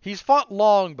 He's fought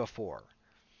long before.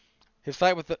 His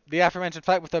fight with the aforementioned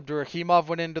fight with Abdurakhimov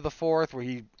went into the 4th,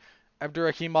 where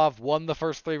Abdurakhimov won the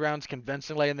first 3 rounds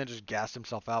convincingly and then just gassed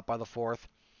himself out by the 4th.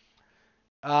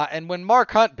 And when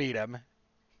Mark Hunt beat him,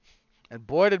 and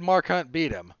boy did Mark Hunt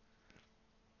beat him,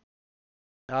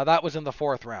 that was in the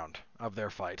 4th round of their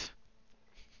fight.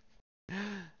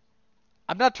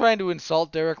 I'm not trying to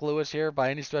insult Derrick Lewis here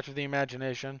by any stretch of the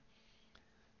imagination.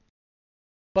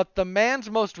 But the man's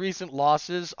most recent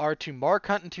losses are to Mark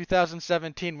Hunt in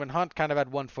 2017 when Hunt kind of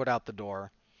had one foot out the door.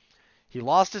 He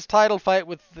lost his title fight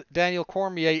with Daniel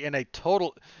Cormier in a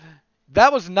total...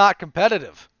 That was not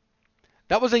competitive.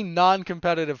 That was a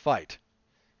non-competitive fight.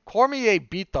 Cormier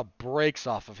beat the brakes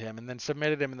off of him and then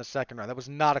submitted him in the 2nd round. That was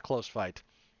not a close fight.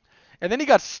 And then he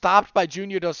got stopped by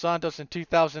Junior Dos Santos in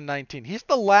 2019.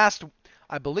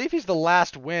 I believe he's the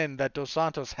last win that Dos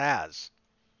Santos has.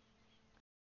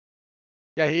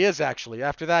 Yeah, he is actually.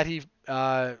 After that,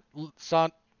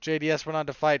 JDS went on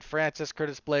to fight Francis,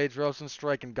 Curtis Blades,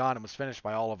 Rosenstruik, and Gane and was finished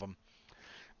by all of them.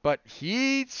 But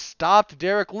he stopped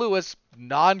Derrick Lewis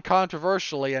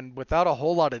non-controversially and without a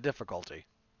whole lot of difficulty.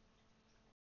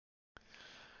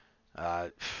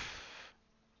 On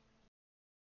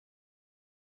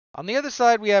the other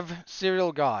side, we have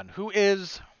Ciryl Gane, who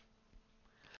is...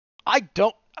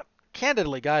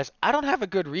 Candidly, guys, I don't have a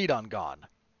good read on Gane.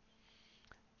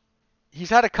 He's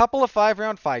had a couple of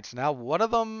 5-round fights now. One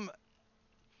of them,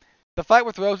 the fight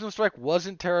with Rosenstruik,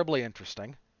 wasn't terribly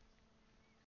interesting.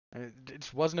 It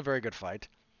just wasn't a very good fight.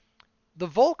 The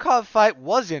Volkov fight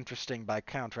was interesting by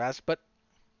contrast, but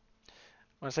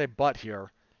when I say but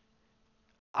here,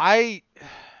 I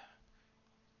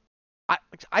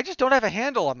just don't have a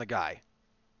handle on the guy.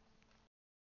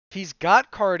 He's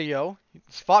got cardio.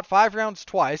 He's fought 5 rounds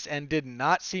twice and did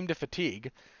not seem to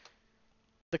fatigue.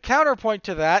 The counterpoint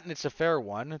to that, and it's a fair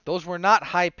one, those were not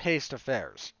high-paced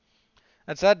affairs.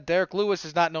 That said, Derrick Lewis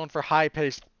is not known for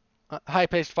high-paced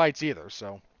fights either,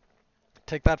 so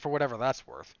take that for whatever that's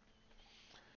worth.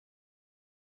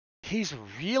 He's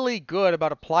really good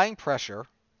about applying pressure,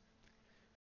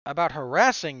 about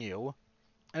harassing you,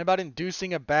 and about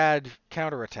inducing a bad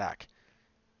counterattack.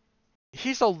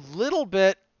 He's a little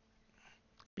bit...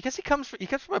 Because he comes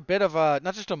from a bit of a,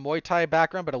 not just a Muay Thai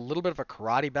background, but a little bit of a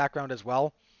karate background as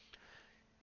well.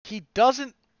 He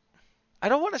doesn't, I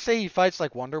don't want to say he fights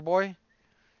like Wonder Boy.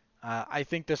 I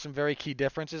think there's some very key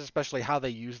differences, especially how they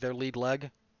use their lead leg.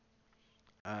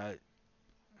 But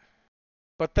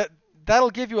that'll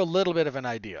give you a little bit of an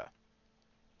idea.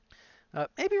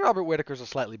 Maybe Robert Whittaker's a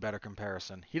slightly better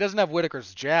comparison. He doesn't have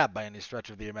Whittaker's jab by any stretch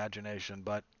of the imagination,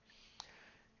 but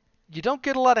you don't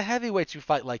get a lot of heavyweights who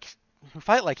fight like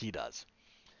he does.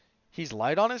 He's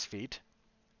light on his feet,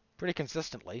 pretty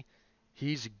consistently.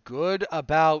 He's good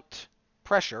about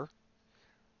pressure.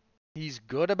 He's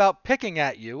good about picking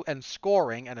at you and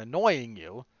scoring and annoying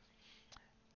you,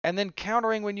 and then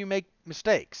countering when you make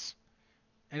mistakes.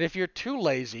 And if you're too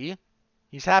lazy,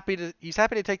 he's happy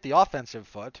to take the offensive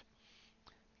foot.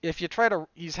 If you try to,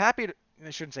 I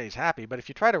shouldn't say he's happy, but if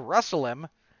you try to wrestle him,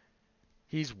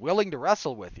 he's willing to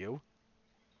wrestle with you.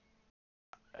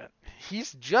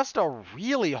 he's just a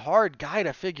really hard guy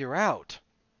to figure out.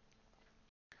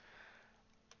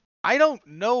 I don't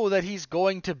know that he's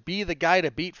going to be the guy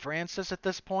to beat Francis at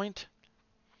this point,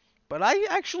 but I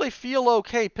actually feel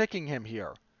okay picking him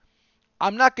here.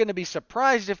 I'm not going to be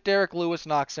surprised if Derrick Lewis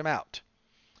knocks him out.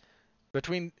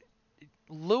 Between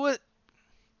Lewis,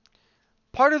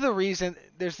 part of the reason,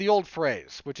 there's the old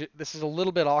phrase, this is a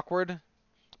little bit awkward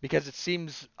because it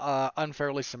seems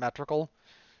unfairly symmetrical,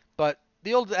 but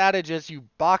the old adage is you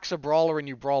box a brawler and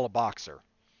you brawl a boxer.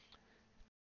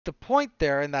 The point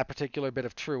there in that particular bit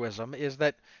of truism is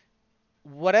that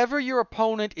whatever your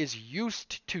opponent is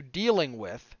used to dealing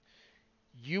with,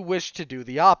 you wish to do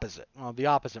the opposite. Well, the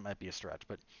opposite might be a stretch,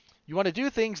 but you want to do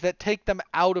things that take them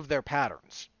out of their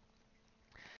patterns.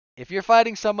 If you're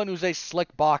fighting someone who's a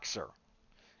slick boxer,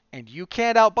 and you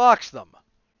can't outbox them,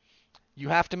 you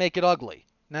have to make it ugly.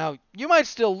 Now, you might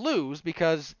still lose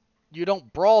because you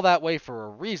don't brawl that way for a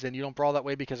reason. You don't brawl that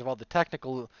way because of all the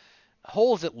technical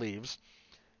holes it leaves.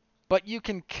 But you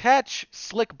can catch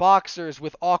slick boxers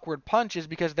with awkward punches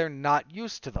because they're not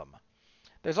used to them.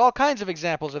 There's all kinds of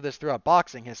examples of this throughout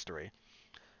boxing history.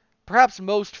 Perhaps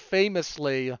most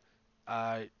famously,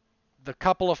 the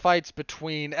couple of fights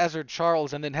between Ezzard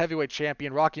Charles and then heavyweight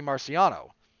champion Rocky Marciano.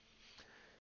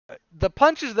 The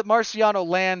punches that Marciano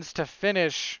lands to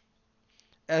finish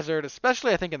Ezzard,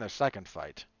 especially I think in their second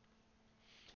fight.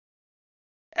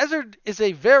 Ezzard is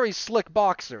a very slick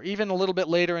boxer, even a little bit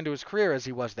later into his career as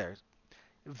he was there.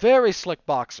 Very slick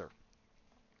boxer.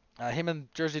 Him and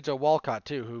Jersey Joe Walcott,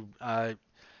 too,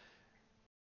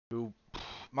 who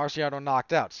Marciano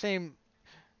knocked out.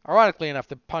 Ironically enough,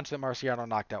 the punch that Marciano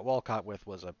knocked out Walcott with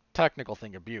was a technical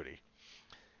thing of beauty.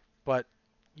 But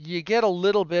you get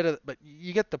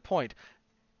you get the point.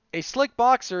 A slick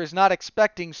boxer is not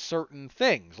expecting certain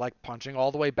things, like punching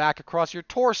all the way back across your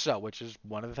torso, which is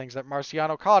one of the things that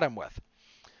Marciano caught him with.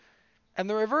 And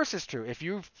the reverse is true. If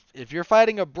you're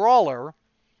fighting a brawler,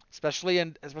 especially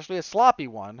a sloppy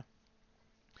one,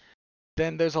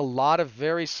 then there's a lot of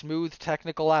very smooth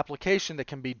technical application that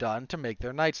can be done to make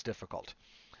their nights difficult.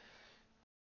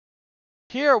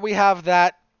 Here we have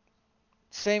that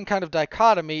same kind of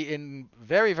dichotomy in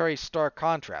very, very stark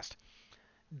contrast.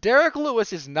 Derrick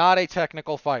Lewis is not a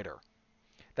technical fighter.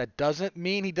 That doesn't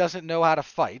mean he doesn't know how to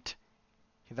fight.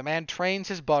 The man trains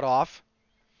his butt off.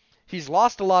 He's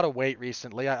lost a lot of weight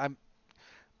recently,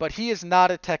 but he is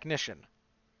not a technician.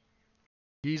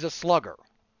 He's a slugger.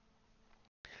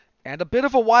 And a bit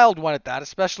of a wild one at that,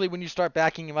 especially when you start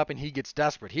backing him up and he gets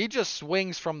desperate. He just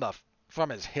swings from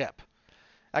his hip.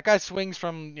 That guy swings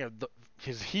from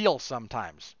his heel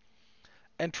sometimes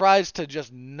and tries to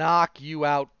just knock you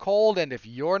out cold. And if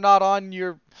you're not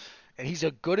and he's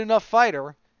a good enough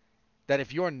fighter that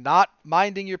if you're not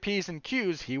minding your P's and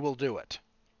Q's, he will do it.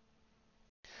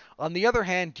 On the other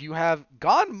hand,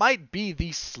 Gane might be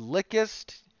the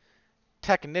slickest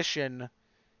technician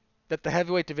that the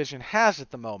heavyweight division has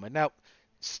at the moment. Now,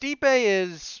 Stipe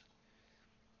is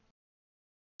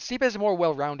a more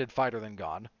well-rounded fighter than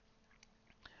Gane.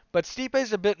 But Stipe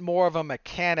is a bit more of a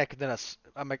mechanic than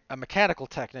a mechanical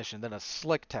technician than a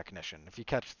slick technician, if you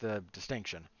catch the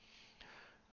distinction.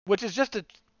 Which is just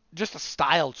a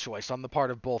style choice on the part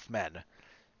of both men.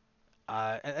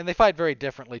 And they fight very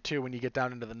differently too when you get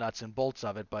down into the nuts and bolts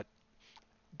of it. But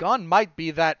Gane might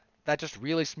be that just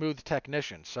really smooth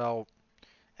technician. So,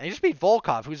 and he just beat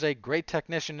Volkov, who's a great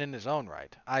technician in his own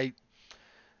right. I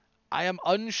am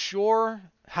unsure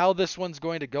how this one's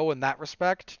going to go in that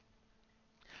respect.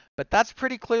 But that's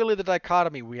pretty clearly the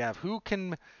dichotomy we have. Who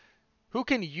can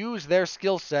use their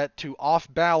skill set to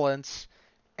off balance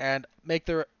and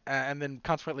then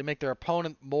consequently make their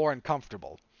opponent more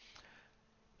uncomfortable.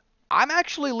 I'm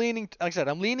actually leaning, like I said,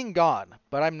 I'm leaning Gane,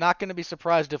 but I'm not going to be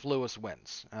surprised if Lewis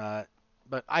wins.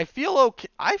 But I feel okay.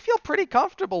 I feel pretty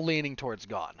comfortable leaning towards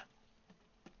Gane.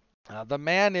 The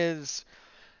man is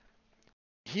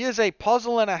a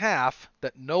puzzle and a half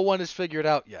that no one has figured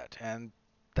out yet, and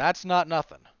that's not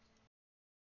nothing.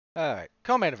 All right,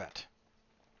 co-main event.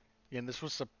 Again, this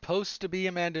was supposed to be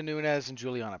Amanda Nunes and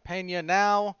Juliana Pena.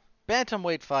 Now,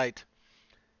 bantamweight fight.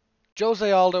 Jose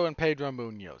Aldo and Pedro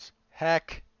Munoz.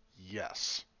 Heck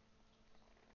yes.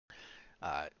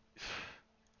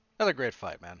 Another great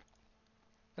fight, man.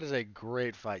 That is a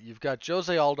great fight. You've got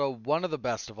Jose Aldo, one of the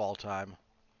best of all time.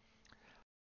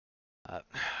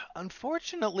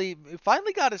 Unfortunately, he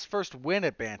finally got his first win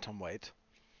at bantamweight.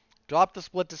 Dropped the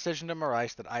split decision to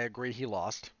Moraes that I agree he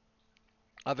lost.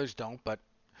 Others don't, but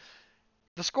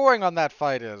the scoring on that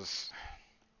fight is,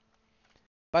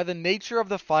 by the nature of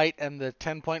the fight and the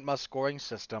 10-point must scoring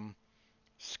system,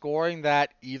 scoring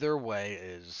that either way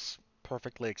is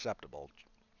perfectly acceptable.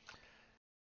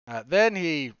 Then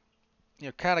he,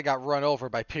 kind of got run over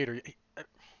by Peter. I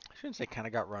shouldn't say kind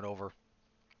of got run over.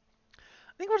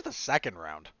 I think it was the second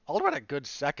round. Aldo had a good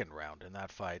second round in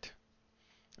that fight.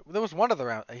 There was one of the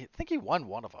rounds. I think he won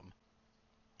one of them.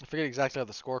 I forget exactly how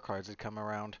the scorecards had come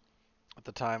around at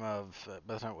the time by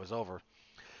the time it was over.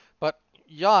 But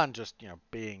Jan just,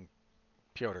 being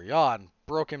Piotr Jan,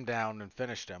 broke him down and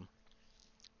finished him.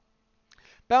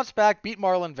 Bounced back, beat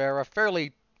Marlon Vera,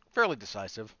 fairly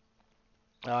decisive.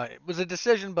 It was a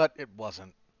decision, but it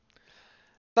wasn't.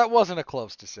 That wasn't a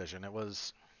close decision. It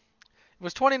was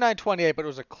 29-28, but it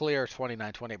was a clear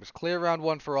 29-28. It was clear round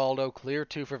 1 for Aldo, clear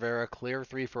 2 for Vera, clear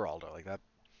 3 for Aldo. Like that.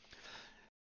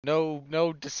 No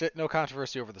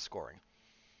controversy over the scoring.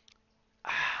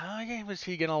 How was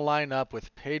he going to line up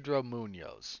with Pedro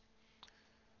Munoz?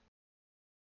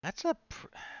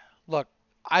 Look,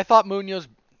 I thought Munoz,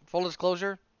 full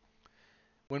disclosure,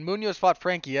 when Munoz fought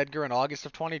Frankie Edgar in August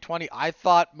of 2020, I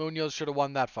thought Munoz should have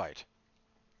won that fight.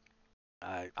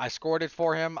 I scored it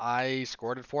for him. I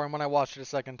scored it for him when I watched it a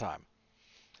second time.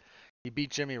 He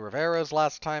beat Jimmy Rivera's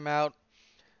last time out.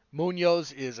 Munoz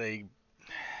he's a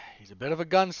bit of a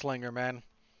gunslinger, man.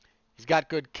 He's got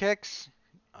good kicks.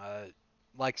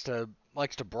 Likes to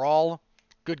brawl.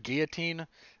 Good guillotine.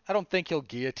 I don't think he'll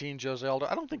guillotine Jose Aldo.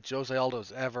 I don't think Jose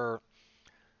Aldo's ever.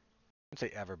 I wouldn't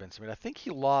say ever been submitted. I think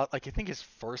he lost. I think his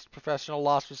first professional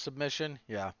loss was submission.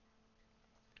 Yeah,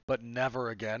 but never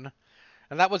again.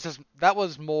 And that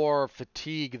was more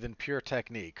fatigue than pure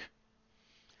technique.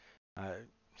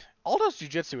 Aldo's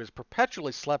jiu-jitsu is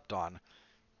perpetually slept on.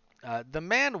 The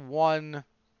man won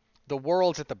the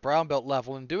worlds at the brown belt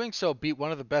level, and doing so beat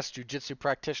one of the best jiu-jitsu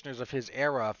practitioners of his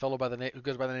era, a fellow who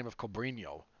goes by the name of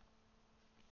Cobrinho.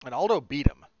 And Aldo beat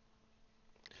him.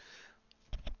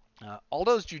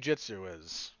 Aldo's jiu-jitsu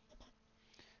is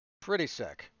pretty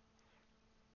sick.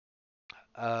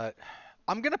 I'm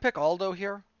going to pick Aldo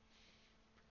here.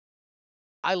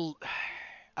 I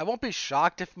won't be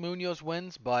shocked if Munoz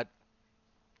wins, but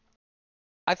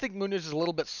I think Munoz is a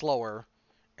little bit slower,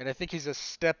 and I think he's a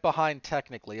step behind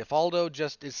technically. If Aldo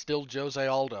just is still Jose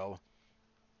Aldo,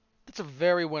 it's a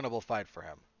very winnable fight for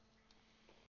him.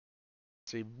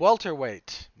 Let's see,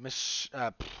 welterweight,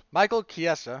 Michael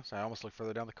Chiesa, I almost looked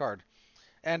further down the card,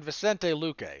 and Vicente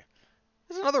Luque.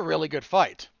 This is another really good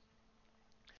fight.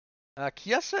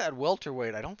 Chiesa at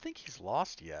welterweight, I don't think he's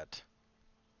lost yet.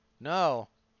 No.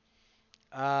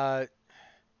 Has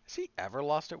he ever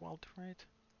lost at welterweight?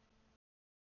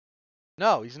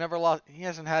 No, he's never lost. He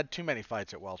hasn't had too many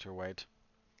fights at welterweight.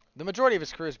 The majority of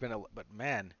his career has been, but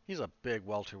man, he's a big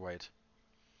welterweight.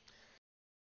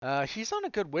 He's on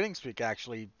a good winning streak,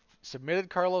 actually.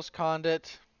 Submitted Carlos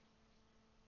Condit.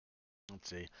 Let's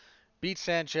see. Beat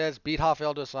Sanchez, beat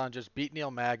Rafael dos Anjos, beat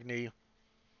Neil Magny.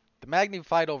 The Magny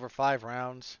fight over 5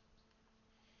 rounds.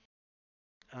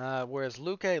 Whereas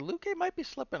Luque might be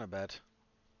slipping a bit.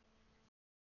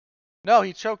 No,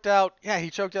 he choked out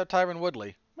Tyron Woodley.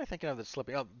 Am I thinking of the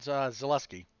slipping? Oh,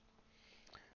 Zaleski.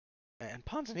 And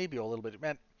Ponzinibbio a little bit.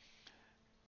 Man,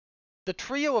 the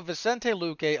trio of Vicente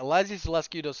Luque, Elizeu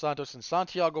Zaleski dos Santos, and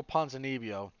Santiago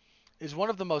Ponzinibbio is one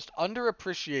of the most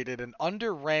underappreciated and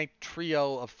underranked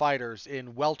trio of fighters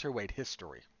in welterweight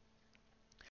history.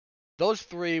 Those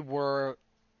three were,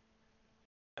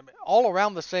 all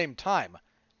around the same time,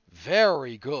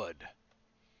 very good.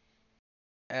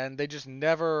 And they just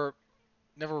never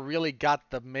really got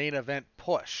the main event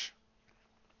push.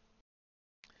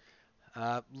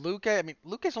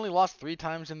 Luque's only lost 3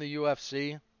 times in the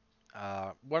UFC.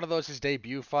 One of those his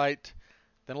debut fight,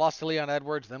 then lost to Leon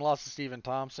Edwards, then lost to Stephen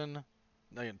Thompson.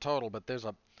 In total, but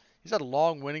he's had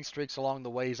long winning streaks along the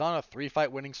way. He's on a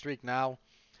 3-fight winning streak now.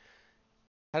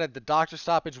 Had the doctor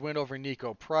stoppage win over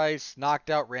Nico Price, knocked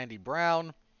out Randy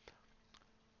Brown,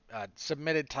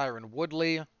 submitted Tyron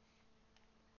Woodley.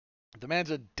 The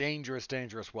man's a dangerous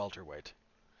welterweight.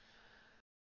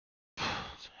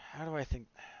 How do I think?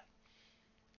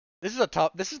 This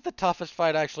is the toughest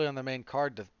fight actually on the main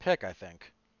card to pick, I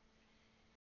think.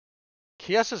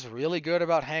 Chiesa's really good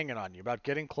about hanging on you, about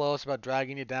getting close, about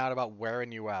dragging you down, about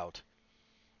wearing you out.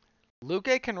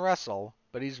 Luque can wrestle,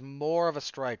 but he's more of a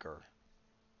striker.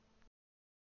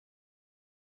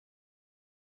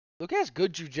 Luque has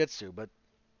good jiu-jitsu, but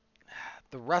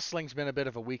the wrestling's been a bit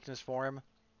of a weakness for him.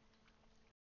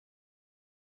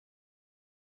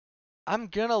 I'm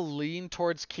gonna lean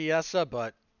towards Chiesa,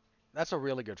 but that's a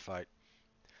really good fight.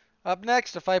 Up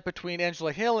next, a fight between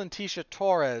Angela Hill and Tisha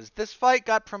Torres. This fight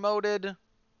got promoted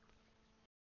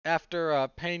after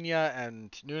Pena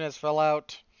and Nunes fell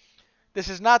out. This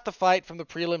is not the fight from the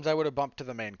prelims I would have bumped to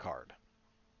the main card.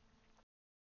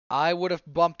 I would have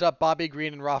bumped up Bobby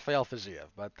Green and Rafael Fiziev,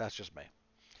 but that's just me.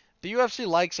 The UFC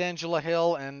likes Angela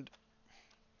Hill, and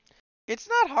it's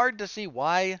not hard to see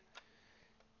why.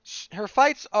 Her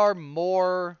fights are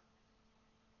more,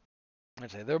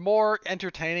 I'd say, they're more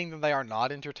entertaining than they are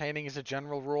not entertaining as a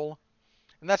general rule.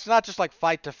 And that's not just like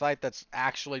fight to fight, that's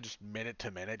actually just minute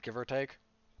to minute, give or take.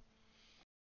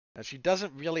 And she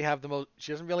doesn't really have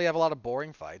a lot of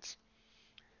boring fights.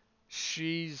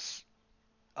 She's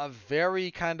a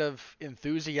very kind of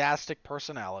enthusiastic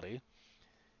personality.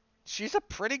 She's a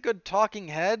pretty good talking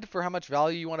head for how much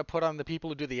value you want to put on the people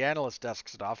who do the analyst desk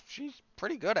stuff. She's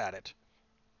pretty good at it.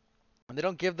 And they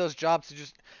don't give those jobs to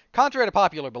just, contrary to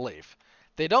popular belief,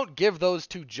 they don't give those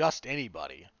to just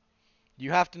anybody.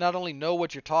 You have to not only know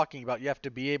what you're talking about, you have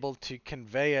to be able to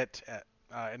convey it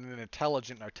in an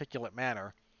intelligent, articulate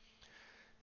manner.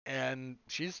 And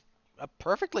she's a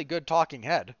perfectly good talking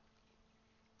head.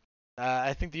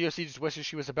 I think the UFC just wishes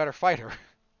she was a better fighter.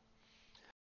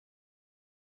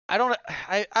 I don't.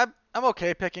 I'm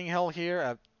okay picking Hill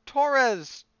here.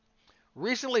 Torres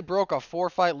recently broke a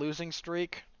 4-fight losing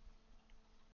streak.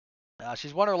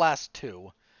 She's won her last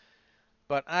 2,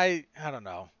 but I don't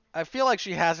know. I feel like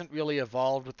she hasn't really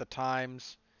evolved with the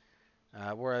times.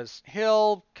 Whereas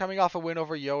Hill, coming off a win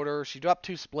over Yoder, she dropped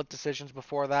 2 split decisions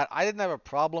before that. I didn't have a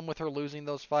problem with her losing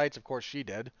those fights. Of course, she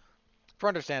did, for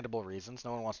understandable reasons.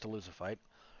 No one wants to lose a fight.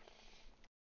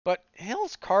 But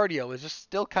Hill's cardio is just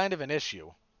still kind of an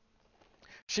issue.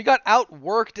 She got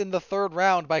outworked in the 3rd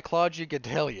round by Claudia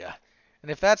Gadelha.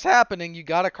 And if that's happening, you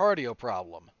got a cardio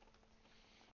problem.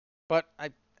 But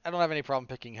I don't have any problem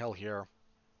picking Hill here.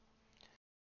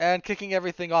 And kicking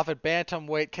everything off at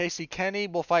bantamweight, Casey Kenny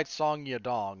will fight Song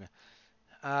Yadong.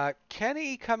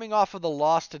 Kenny coming off of the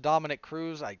loss to Dominic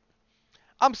Cruz,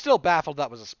 I'm still baffled that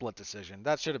was a split decision.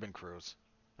 That should have been Cruz.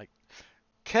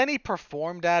 Kenny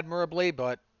performed admirably,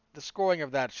 but the scoring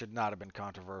of that should not have been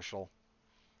controversial.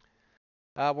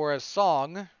 Whereas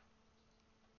Song,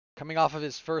 coming off of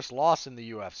his first loss in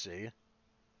the UFC,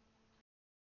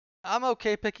 I'm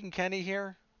okay picking Kenny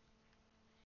here.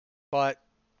 But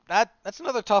that's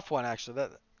another tough one, actually.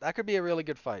 That could be a really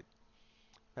good fight.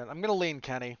 And I'm going to lean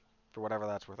Kenny for whatever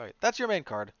that's worth. All right, that's your main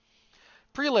card.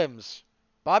 Prelims,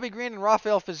 Bobby Green and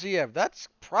Rafael Fiziev. That's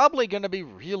probably going to be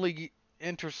really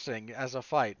interesting as a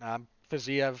fight.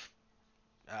 Fiziev,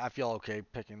 I feel okay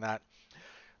picking that.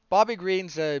 Bobby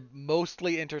Green's a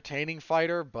mostly entertaining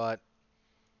fighter, but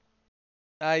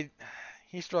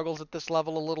he struggles at this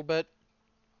level a little bit.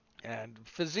 And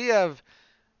Fiziev,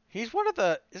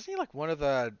 isn't he like one of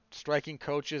the striking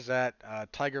coaches at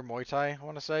Tiger Muay Thai, I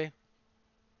want to say?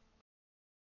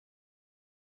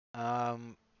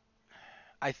 Um,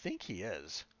 I think he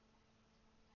is.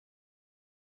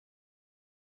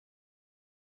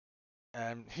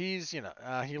 And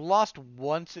he lost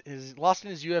once. Lost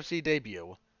in his UFC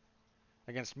debut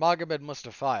against Magomed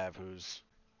Mustafayev, who's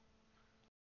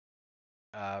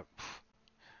uh,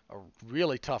 a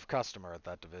really tough customer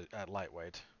at at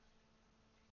lightweight.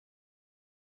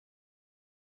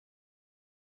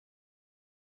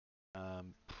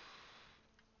 Um,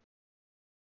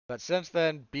 but since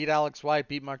then, beat Alex White,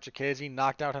 beat Mark Chikadze,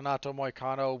 knocked out Hanato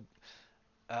Moicano.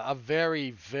 A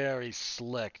very, very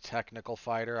slick technical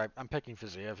fighter. I'm picking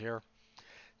Fiziev here.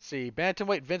 See,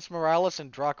 bantamweight Vince Morales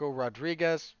and Draco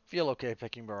Rodriguez. Feel okay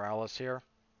picking Morales here.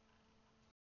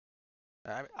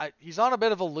 He's on a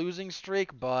bit of a losing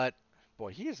streak, but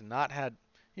boy, he has not had.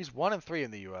 He's 1-3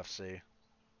 in the UFC.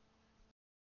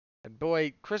 And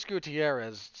boy, Chris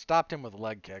Gutierrez stopped him with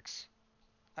leg kicks.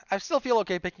 I still feel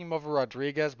okay picking him over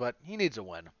Rodriguez, but he needs a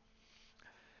win.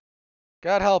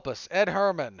 God help us. Ed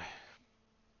Herman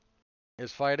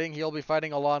is fighting. He'll be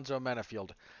fighting Alonzo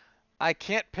Menafield. I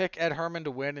can't pick Ed Herman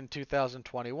to win in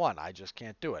 2021. I just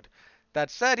can't do it.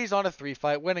 That said, he's on a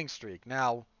 3-fight winning streak.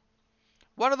 Now,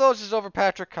 one of those is over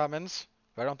Patrick Cummins,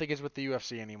 who I don't think is with the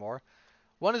UFC anymore.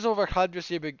 One is over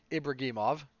Khadris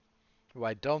Ibragimov, who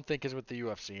I don't think is with the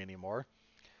UFC anymore.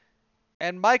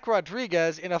 And Mike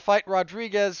Rodriguez in a fight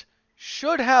Rodriguez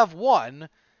should have won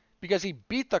because he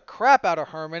beat the crap out of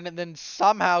Herman and then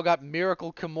somehow got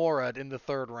Miracle Kimura in the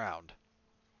 3rd round.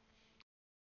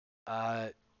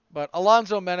 But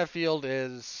Alonzo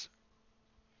Menafield's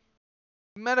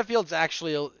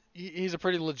actually he's a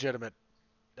pretty legitimate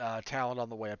talent on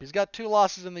the way up. He's got 2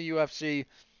 losses in the UFC,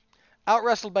 out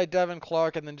wrestled by Devin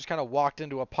Clark, and then just kind of walked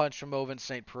into a punch from Ovince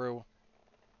St. Preux.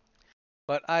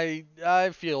 But I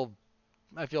feel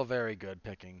very good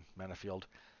picking Menafield.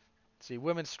 Let's see,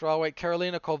 women's strawweight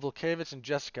Karolina Kowalkiewicz and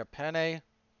Jessica Penne.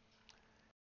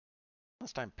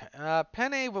 Last time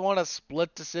Penne won a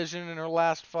split decision in her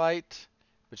last fight,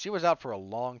 but she was out for a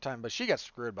long time. But she got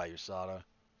screwed by USADA.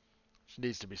 Which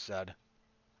needs to be said.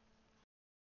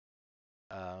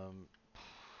 Um,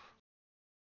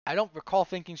 I don't recall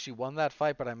thinking she won that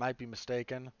fight, but I might be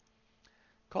mistaken.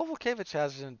 Kovalkiewicz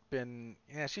hasn't been.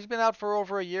 Yeah, she's been out for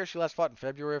over a year. She last fought in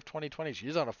February of 2020.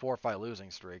 She's on a 4-fight losing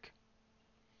streak.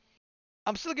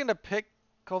 I'm still gonna pick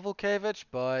Kovalkiewicz,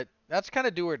 but that's kind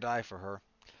of do or die for her.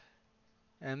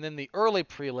 And then the early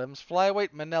prelims: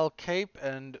 flyweight Manel Cape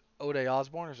and Ode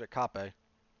Osborne. Or is it Cape?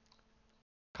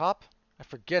 Cop? I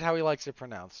forget how he likes it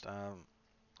pronounced. I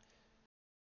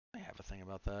have a thing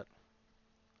about that.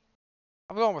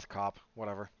 I'm going with Cop.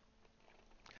 Whatever.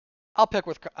 I'll pick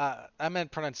with. I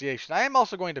meant pronunciation. I am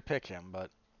also going to pick him, but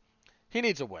he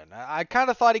needs a win. I kind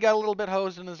of thought he got a little bit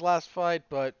hosed in his last fight,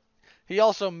 but he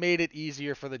also made it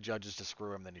easier for the judges to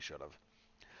screw him than he should have.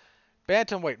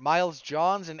 Bantamweight, Miles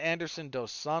Johns and Anderson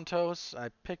Dos Santos. I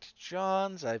picked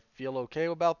Johns. I feel okay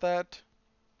about that.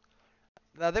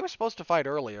 They were supposed to fight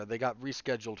earlier. They got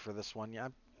rescheduled for this one. Yeah,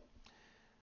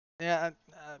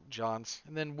 Johns.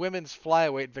 And then women's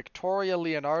flyweight, Victoria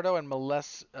Leonardo and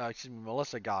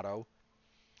Melissa Gatto.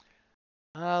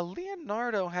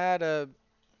 Leonardo had a.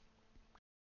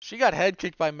 She got head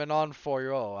kicked by Manon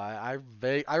Foyot.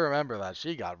 I remember that.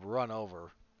 She got run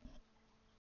over.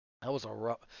 That was a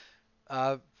rough.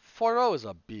 Foyot is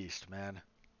a beast, man.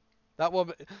 That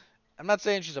woman. I'm not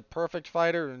saying she's a perfect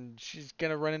fighter and she's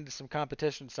gonna run into some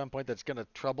competition at some point that's gonna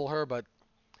trouble her, but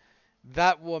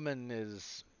that woman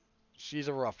is. She's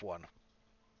a rough one.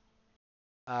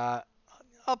 Uh,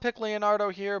 I'll pick Leonardo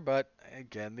here, but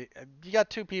again, you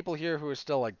got two people here who are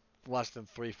still like less than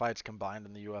 3 fights combined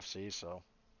in the UFC, so.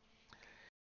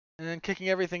 And then kicking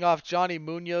everything off, Johnny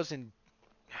Munoz and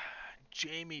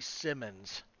Jamie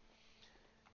Simmons.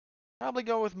 Probably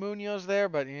go with Munoz there,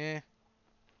 but yeah.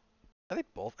 I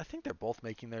think they're both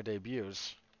making their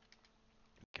debuts.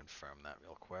 Confirm that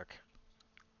real quick.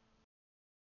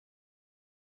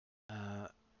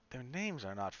 Their names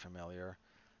are not familiar.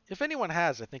 If anyone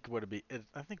has, I think it would be.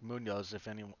 I think Munoz, if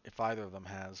either of them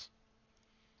has.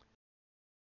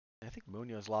 I think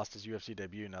Munoz lost his UFC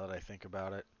debut. Now that I think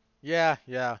about it. Yeah.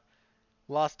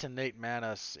 Lost to Nate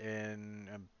Maness in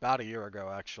about a year ago,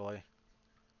 actually.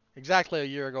 Exactly a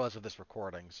year ago as of this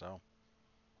recording. So.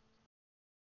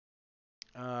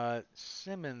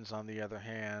 Simmons, on the other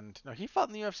hand, no, he fought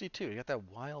in the UFC too. He got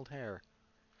that wild hair.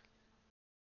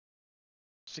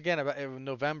 So again, about in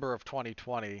November of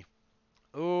 2020.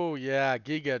 Oh yeah,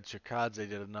 Giga Chikadze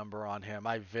did a number on him.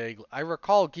 I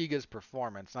recall Giga's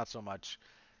performance, not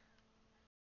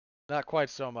quite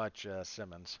so much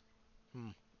Simmons. Hmm.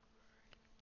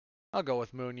 I'll go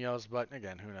with Munoz, but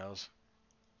again, who knows?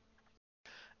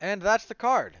 And that's the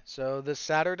card. So this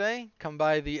Saturday, come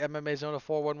by the MMA Zone of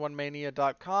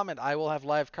 411mania.com, and I will have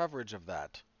live coverage of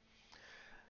that.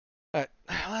 All right,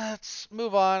 let's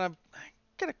move on.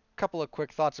 Get a couple of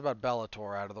quick thoughts about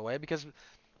Bellator out of the way, because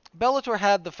Bellator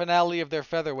had the finale of their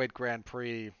featherweight Grand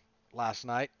Prix last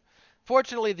night.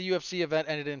 Fortunately, the UFC event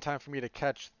ended in time for me to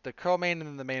catch the co-main and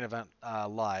then the main event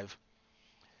live.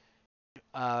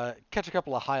 Catch a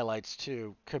couple of highlights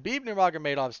too. Khabib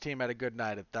Nurmagomedov's team had a good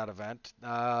night at that event.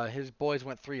 His boys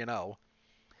went 3-0,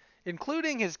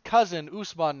 including his cousin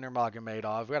Usman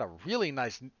Nurmagomedov, who had a really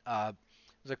nice. It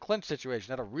was a clinch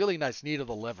situation. Had a really nice knee to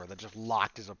the liver that just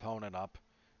locked his opponent up.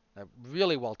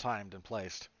 Really well timed and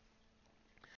placed.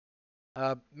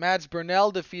 Mads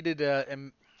Burnell defeated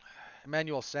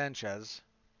Emmanuel Sanchez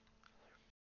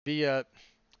via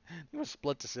a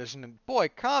split decision. And boy,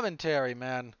 commentary,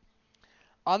 man.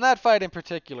 On that fight in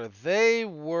particular, they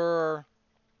were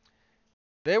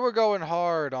going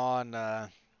hard on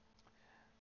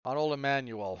old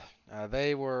Emmanuel.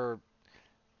 They were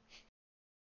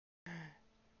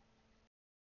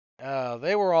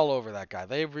all over that guy.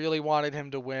 They really wanted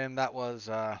him to win. That was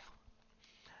I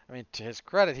mean, to his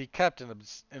credit, he kept an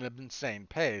insane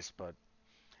pace, but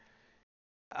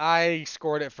I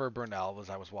scored it for Burnell as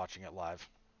I was watching it live.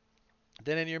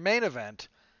 Then in your main event,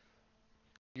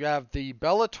 you have the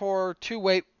Bellator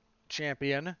two-weight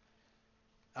champion,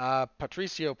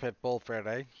 Patricio Pitbull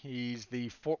Freire. He's the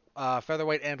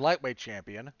featherweight and lightweight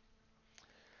champion.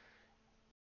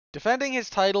 Defending his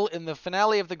title in the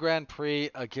finale of the Grand Prix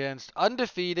against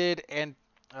undefeated and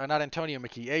not Antonio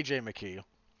McKee, AJ McKee.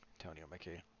 Antonio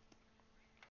McKee.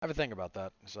 I have a thing about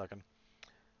that in a second.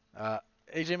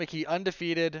 AJ McKee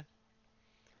undefeated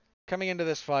coming into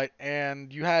this fight,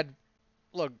 and you had,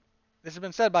 look, this has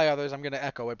been said by others. I'm going to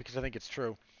echo it because I think it's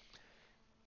true.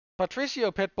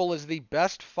 Patricio Pitbull is the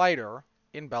best fighter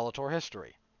in Bellator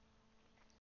history.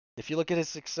 If you look at his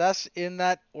success in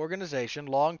that organization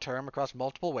long term across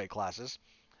multiple weight classes,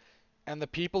 and the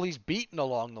people he's beaten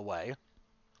along the way,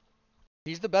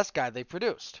 he's the best guy they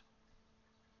produced.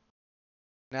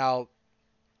 Now,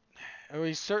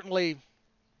 he's certainly,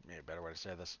 maybe a better way to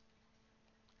say this.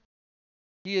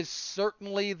 He is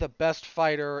certainly the best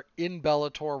fighter in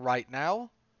Bellator right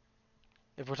now,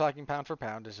 if we're talking pound for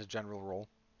pound as a general rule.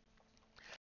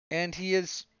 And he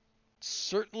is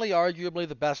certainly arguably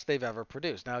the best they've ever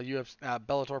produced. Now,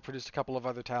 Bellator produced a couple of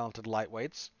other talented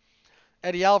lightweights.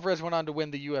 Eddie Alvarez went on to win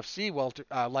the UFC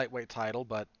lightweight title,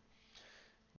 but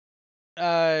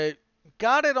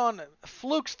got it on,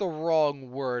 fluke's the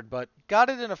wrong word, but got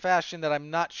it in a fashion that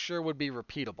I'm not sure would be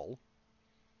repeatable.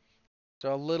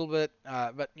 So a little bit,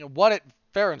 but won it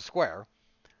fair and square.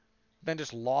 Then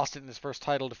just lost it in his first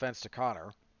title defense to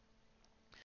Conor.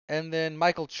 And then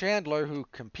Michael Chandler, who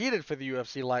competed for the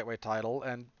UFC lightweight title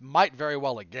and might very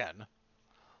well again.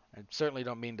 I certainly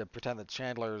don't mean to pretend that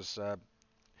Chandler's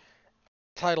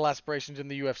title aspirations in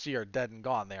the UFC are dead and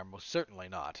gone. They are most certainly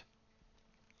not.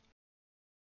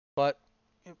 But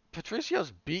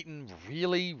Patricio's beaten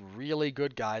really, really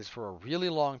good guys for a really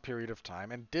long period of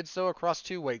time and did so across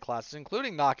 2 weight classes,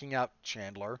 including knocking out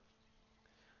Chandler.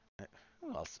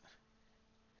 Who else?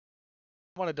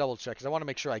 I want to double check because I want to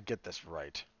make sure I get this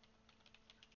right.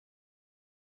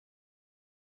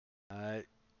 I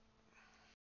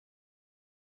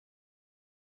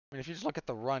mean, if you just look at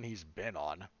the run he's been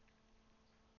on. I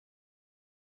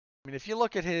mean, if you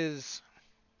look at his...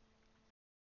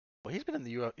 Well, he's been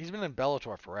in he's been in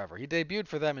Bellator forever. He debuted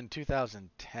for them in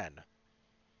 2010.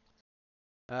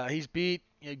 He's beat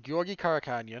Georgi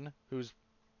Karakhanyan, who's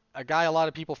a guy a lot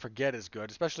of people forget is good,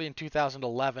 especially in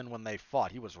 2011 when they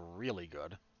fought. He was really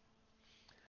good.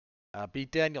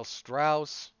 Beat Daniel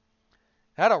Strauss.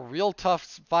 Had a real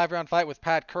tough 5-round fight with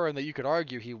Pat Curran that you could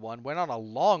argue he won. Went on a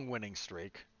long winning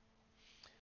streak,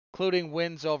 including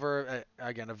wins over,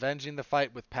 again, avenging the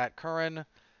fight with Pat Curran,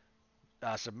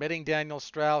 submitting Daniel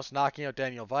Strauss, knocking out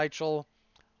Daniel Weichel,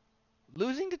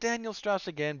 losing to Daniel Strauss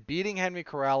again, beating Henry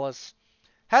Corrales,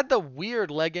 had the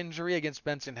weird leg injury against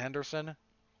Benson Henderson,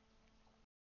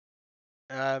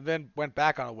 then went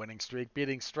back on a winning streak,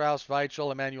 beating Strauss,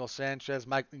 Weichel, Emmanuel Sanchez,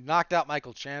 knocked out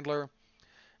Michael Chandler,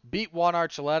 beat Juan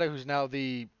Archuleta, who's now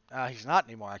he's not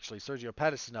anymore actually, Sergio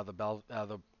Pettis is now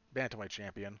the bantamweight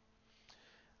champion,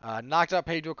 knocked out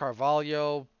Pedro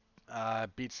Carvalho,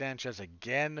 beat Sanchez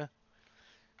again.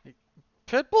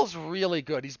 Pitbull's really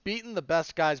good. He's beaten the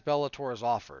best guys Bellator has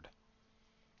offered.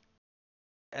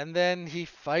 And then he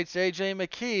fights AJ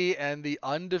McKee, and the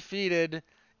undefeated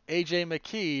AJ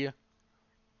McKee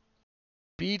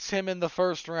beats him in the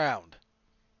first round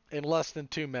in less than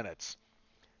 2 minutes.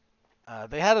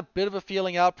 They had a bit of a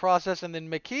feeling out process, and then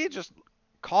McKee just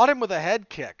caught him with a head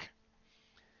kick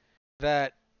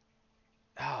that,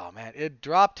 oh man, it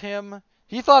dropped him.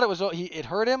 He thought it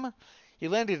hurt him. He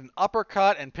landed an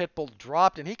uppercut, and Pitbull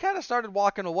dropped, and he kind of started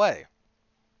walking away.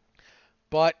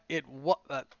 But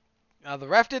the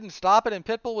ref didn't stop it, and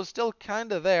Pitbull was still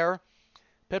kind of there.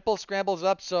 Pitbull scrambles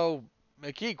up, so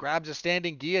McKee grabs a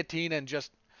standing guillotine and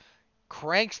just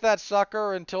cranks that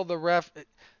sucker until the ref...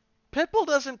 Pitbull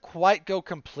doesn't quite go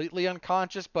completely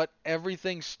unconscious, but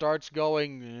everything starts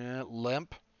going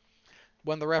limp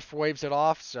when the ref waves it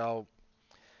off, so...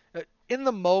 In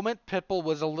the moment, Pitbull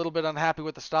was a little bit unhappy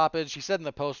with the stoppage. He said in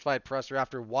the post-fight presser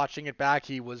after watching it back,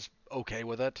 he was okay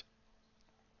with it.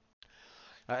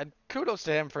 And kudos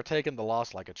to him for taking the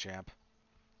loss like a champ.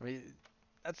 I mean,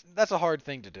 that's a hard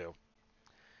thing to do.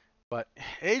 But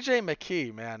AJ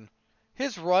McKee, man,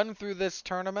 his run through this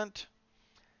tournament,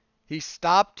 he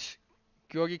stopped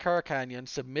Georgi Karakhanyan,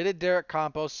 submitted Derek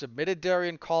Campos, submitted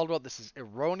Darian Caldwell. This is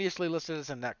erroneously listed as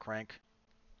a neck crank.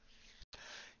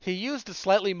 He used a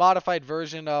slightly modified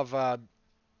version of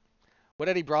what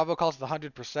Eddie Bravo calls the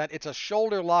 100%. It's a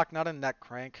shoulder lock, not a neck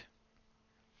crank.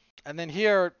 And then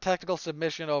here, technical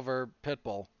submission over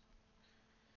Pitbull.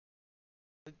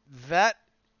 That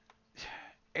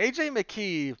AJ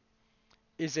McKee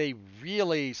is a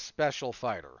really special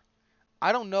fighter.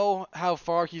 I don't know how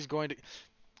far he's going to...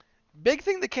 Big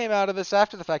thing that came out of this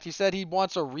after the fact, he said he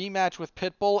wants a rematch with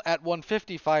Pitbull at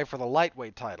 155 for the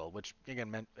lightweight title, which,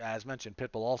 again, as mentioned,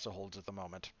 Pitbull also holds at the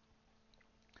moment.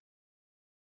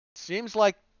 Seems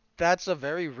like that's a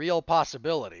very real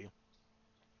possibility.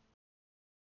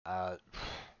 I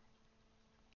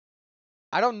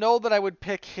don't know that I would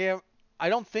pick him. I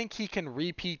don't think he can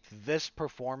repeat this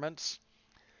performance,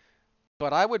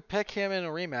 but I would pick him in a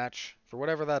rematch for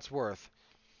whatever that's worth.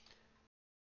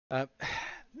 The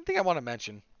thing I want to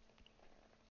mention,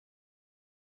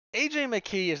 AJ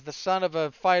McKee is the son of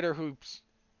a fighter who's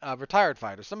a retired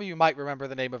fighter. Some of you might remember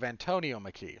the name of Antonio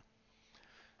McKee.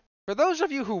 For those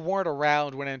of you who weren't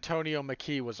around when Antonio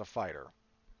McKee was a fighter,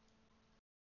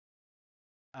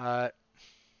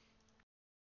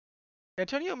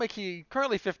 Antonio McKee,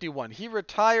 currently 51. He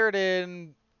retired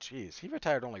in. Jeez, he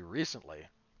retired only recently.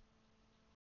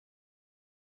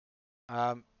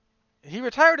 Um, he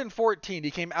retired in 14.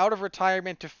 He came out of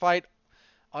retirement to fight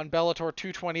on Bellator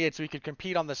 228 so he could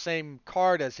compete on the same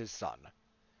card as his son.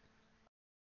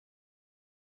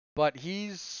 But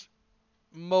he's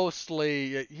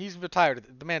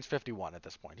retired. The man's 51 at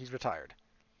this point. He's retired.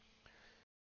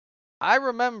 I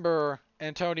remember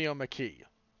Antonio McKee.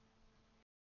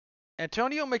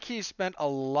 Antonio McKee spent a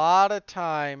lot of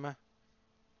time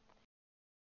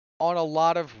on a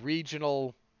lot of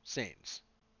regional scenes.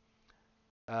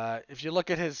 If you look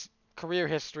at his career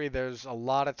history, there's a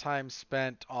lot of time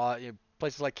spent on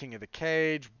places like King of the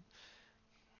Cage.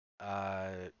 Uh,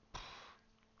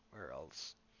 where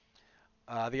else?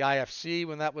 The IFC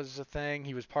when that was a thing.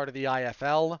 He was part of the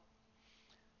IFL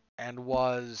and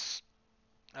was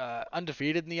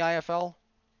undefeated in the IFL.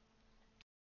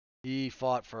 He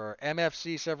fought for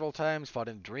MFC several times, fought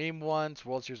in Dream once,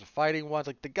 World Series of Fighting once.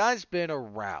 Like, the guy's been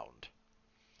around.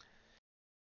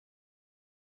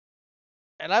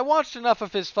 And I watched enough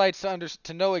of his fights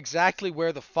to know exactly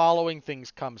where the following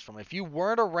things comes from. If you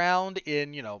weren't around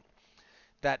in,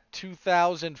 that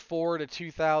 2004 to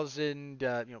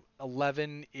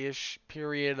 2011-ish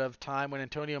period of time when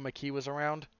Antonio McKee was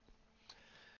around,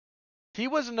 he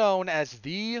was known as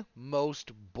the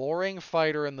most boring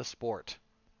fighter in the sport.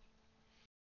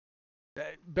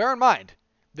 Bear in mind,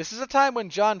 this is a time when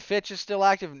John Fitch is still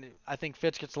active, and I think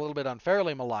Fitch gets a little bit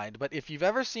unfairly maligned, but if you've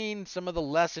ever seen some of the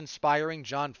less inspiring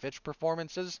John Fitch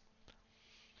performances,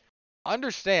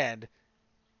 understand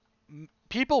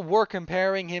people were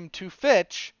comparing him to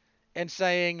Fitch and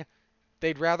saying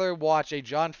they'd rather watch a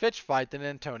John Fitch fight than an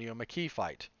Antonio McKee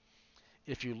fight.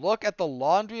 If you look at the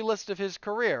laundry list of his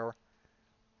career,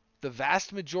 the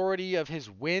vast majority of his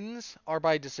wins are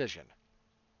by decision.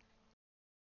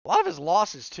 A lot of his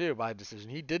losses, too, by decision.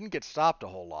 He didn't get stopped a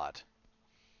whole lot.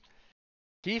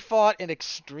 He fought an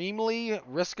extremely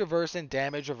risk-averse and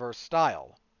damage-averse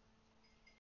style.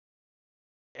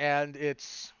 And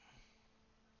it's...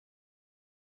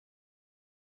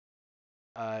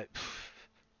 Uh,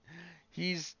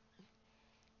 he's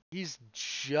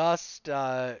just...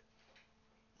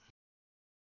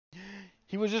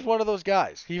 he was just one of those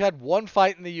guys. He had one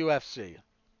fight in the UFC.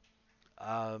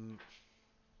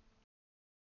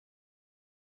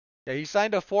 Yeah, he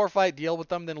signed a 4-fight deal with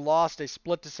them, then lost a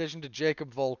split decision to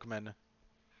Jacob Volkman,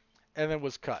 and then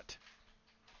was cut.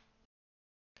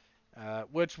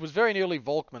 Which was very nearly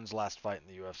Volkman's last fight in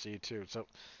the UFC, too. So,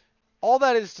 all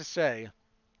that is to say,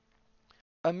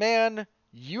 a man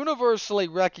universally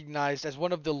recognized as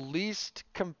one of the least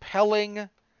compelling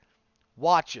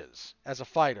watches as a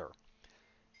fighter.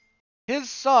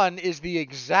 His son is the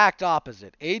exact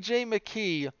opposite. AJ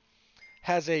McKee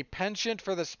has a penchant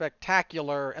for the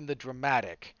spectacular and the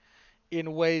dramatic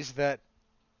in ways that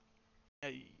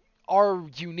are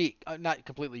unique. Not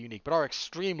completely unique, but are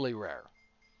extremely rare.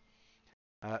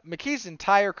 McKee's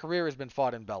entire career has been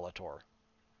fought in Bellator.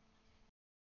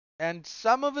 And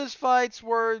some of his fights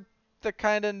were the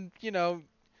kind of,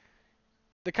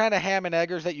 the kind of ham and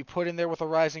eggers that you put in there with a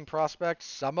rising prospect.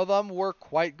 Some of them were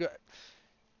quite good.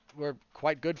 Were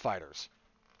quite good fighters.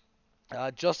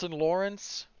 Justin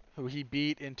Lawrence, who he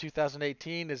beat in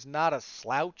 2018, is not a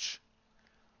slouch.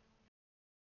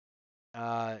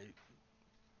 Lawrence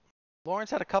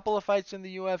had a couple of fights in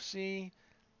the UFC.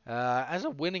 Has a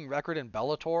winning record in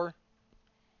Bellator.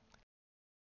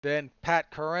 Then Pat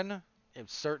Curran,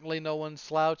 it's certainly no one's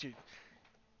slouch.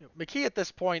 McKee at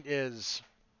this point is...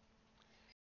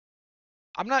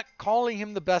 I'm not calling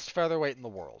him the best featherweight in the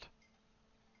world.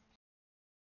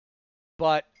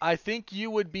 But I think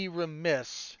you would be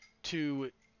remiss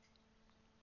to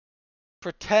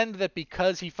pretend that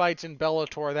because he fights in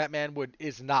Bellator, that man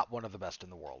is not one of the best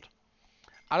in the world.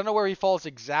 I don't know where he falls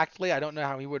exactly. I don't know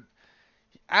how he would...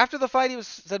 After the fight,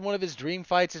 said one of his dream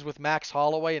fights is with Max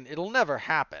Holloway, and it'll never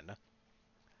happen.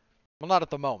 Well, not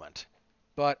at the moment.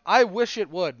 But I wish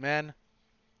it would, man.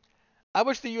 I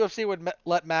wish the UFC would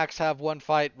let Max have one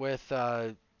fight with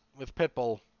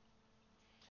Pitbull.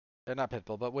 Not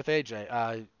Pitbull, but with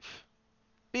AJ.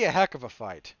 Be a heck of a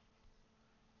fight.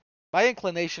 My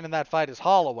inclination in that fight is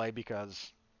Holloway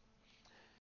because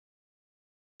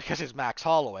it's Max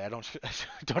Holloway. I don't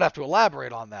have to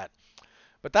elaborate on that.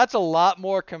 But that's a lot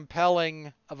more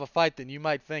compelling of a fight than you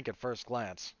might think at first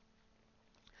glance.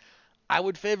 I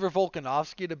would favor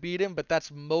Volkanovski to beat him, but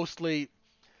that's mostly...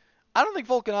 I don't think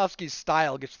Volkanovski's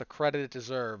style gets the credit it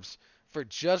deserves for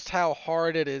just how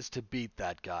hard it is to beat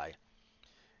that guy.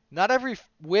 Not every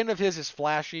win of his is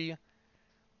flashy,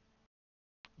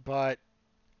 but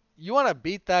you want to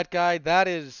beat that guy, that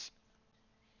is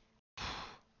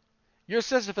You're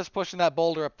Sisyphus pushing that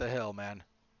boulder up the hill, man.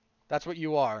 That's what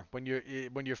you are when you're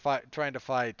trying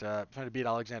to beat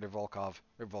Alexander Volkov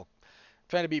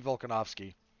trying to beat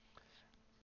Volkanovski.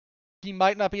 He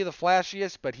might not be the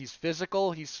flashiest, but he's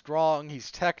physical, he's strong,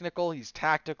 he's technical, he's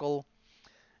tactical,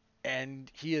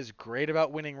 and he is great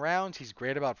about winning rounds. He's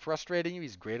great about frustrating you.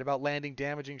 He's great about landing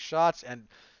damaging shots. And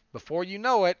before you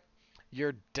know it,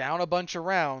 you're down a bunch of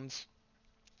rounds.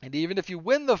 And even if you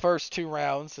win the first 2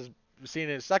 rounds, as we've seen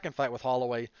in his second fight with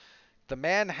Holloway, the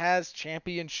man has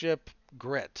championship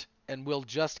grit and will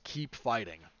just keep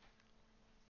fighting.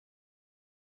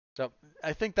 So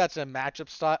I think that's a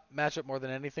matchup more than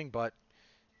anything, but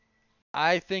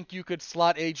I think you could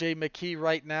slot AJ McKee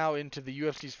right now into the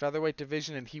UFC's featherweight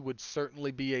division, and he would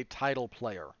certainly be a title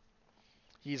player.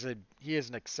 He is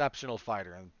an exceptional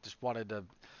fighter, and just wanted to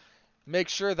make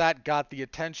sure that got the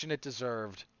attention it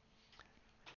deserved.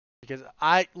 Because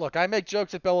I make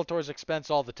jokes at Bellator's expense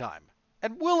all the time,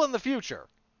 and will in the future.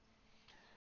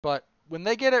 But when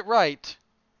they get it right,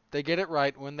 they get it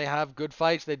right. When they have good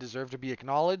fights, they deserve to be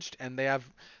acknowledged, and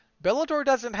Bellator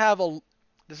doesn't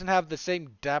have the same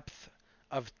depth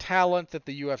of talent that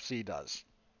the UFC does.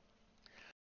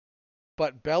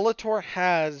 But Bellator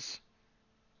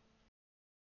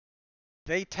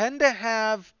they tend to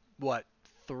have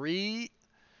three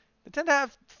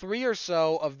or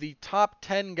so of the top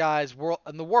 10 guys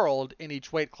in the world in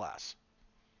each weight class.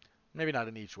 Maybe not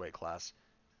in each weight class.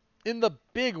 In the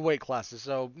big weight classes,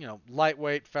 so,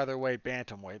 lightweight, featherweight,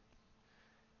 bantamweight.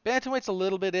 Bantamweight's a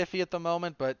little bit iffy at the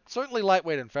moment, but certainly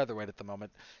lightweight and featherweight at the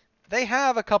moment. They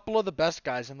have a couple of the best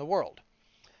guys in the world.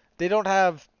 They don't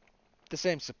have the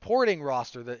same supporting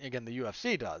roster that, again, the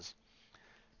UFC does.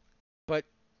 But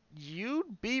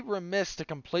you'd be remiss to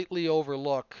completely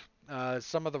overlook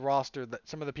some of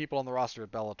the people on the roster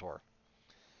at Bellator.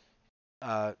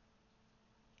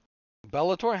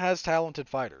 Bellator has talented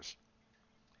fighters.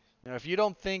 If you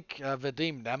don't think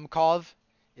Vadim Nemkov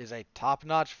is a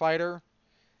top-notch fighter,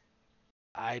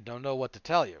 I don't know what to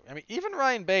tell you. I mean, even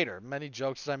Ryan Bader, many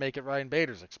jokes I make at Ryan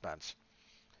Bader's expense.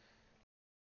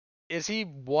 Is he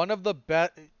one of the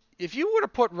best? If you were to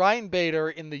put Ryan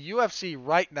Bader in the UFC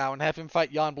right now and have him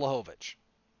fight Jan Blachowicz,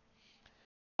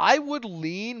 I would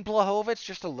lean Blachowicz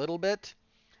just a little bit,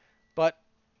 but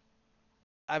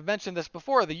I've mentioned this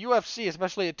before, the UFC,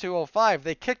 especially at 205,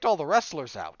 they kicked all the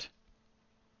wrestlers out.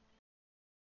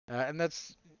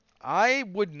 I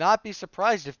would not be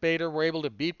surprised if Bader were able to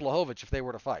beat Blachowicz if they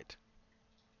were to fight.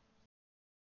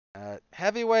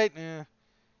 Heavyweight,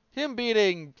 him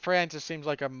beating Francis seems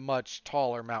like a much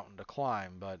taller mountain to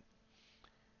climb, but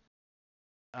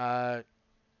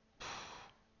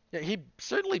yeah, he'd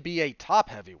certainly be a top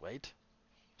heavyweight.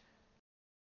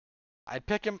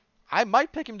 I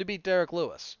might pick him to beat Derrick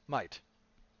Lewis. Might.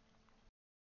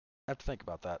 I have to think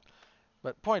about that.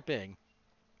 But point being,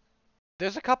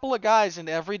 there's a couple of guys in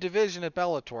every division at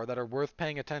Bellator that are worth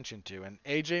paying attention to, and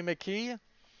AJ McKee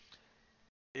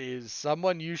is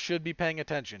someone you should be paying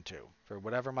attention to, for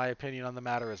whatever my opinion on the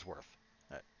matter is worth.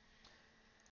 Right.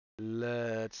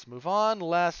 Let's move on.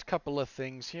 Last couple of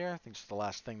things here. I think it's the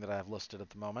last thing that I have listed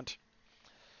at the moment.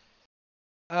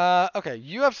 Okay,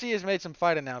 UFC has made some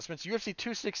fight announcements. UFC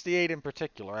 268 in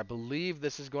particular. I believe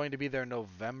this is going to be their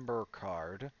November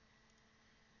card.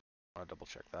 I want to double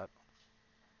check that.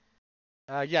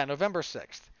 Yeah, November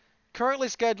 6th. Currently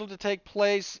scheduled to take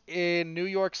place in New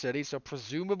York City, so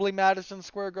presumably Madison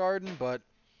Square Garden, but,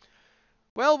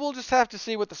 well, we'll just have to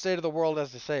see what the state of the world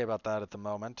has to say about that at the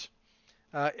moment.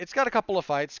 It's got a couple of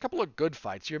fights, a couple of good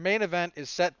fights. Your main event is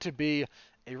set to be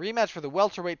a rematch for the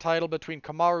welterweight title between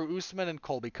Kamaru Usman and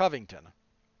Colby Covington.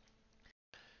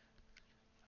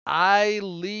 I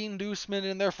leaned Usman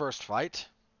in their first fight.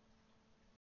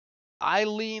 I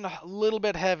lean a little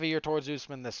bit heavier towards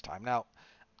Usman this time. Now,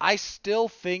 I still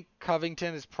think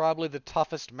Covington is probably the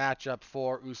toughest matchup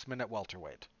for Usman at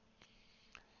welterweight.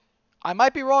 I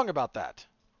might be wrong about that.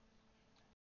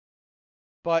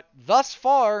 But thus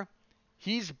far,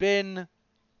 he's been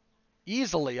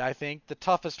easily, I think, the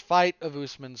toughest fight of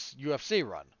Usman's UFC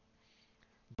run.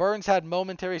 Burns had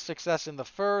momentary success in the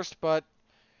first, but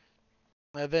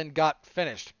then got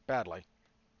finished badly.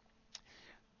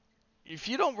 If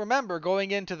you don't remember,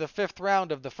 going into the 5th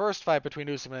round of the first fight between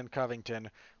Usman and Covington,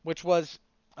 which was,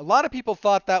 a lot of people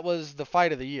thought that was the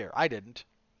fight of the year. I didn't.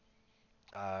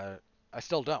 I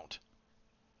still don't.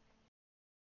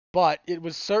 But it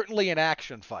was certainly an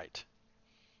action fight.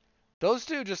 Those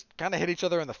two just kind of hit each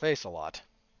other in the face a lot.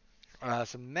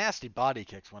 Some nasty body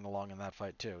kicks went along in that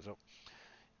fight too. So,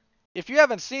 if you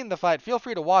haven't seen the fight, feel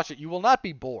free to watch it. You will not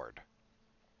be bored.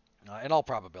 In all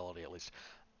probability, at least.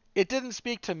 It didn't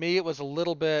speak to me. It was a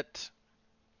little bit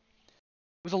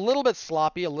was a little bit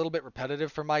sloppy, a little bit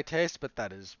repetitive for my taste, but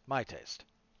that is my taste.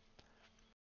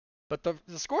 But the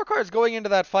scorecards going into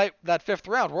that fight, that fifth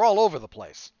round, were all over the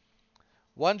place.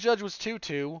 One judge was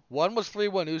 2-2, one was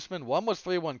 3-1 Usman, one was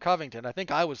 3-1 Covington. I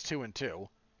think I was 2-2.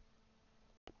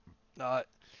 It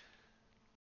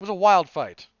was a wild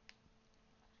fight.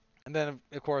 And then,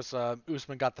 of course,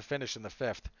 Usman got the finish in the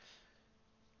fifth.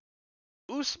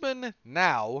 Usman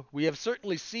now, we have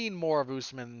certainly seen more of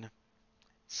Usman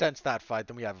since that fight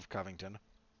than we have of Covington. I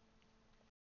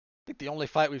think the only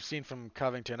fight we've seen from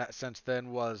Covington since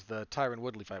then was the Tyron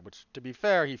Woodley fight, which, to be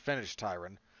fair, he finished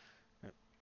Tyron.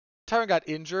 Tyron got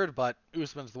injured, but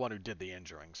Usman's the one who did the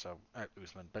injuring, so...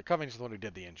 but Covington's the one who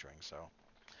did the injuring, so...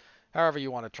 However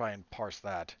you want to try and parse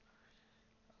that.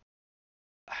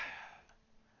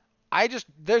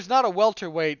 There's not a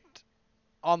welterweight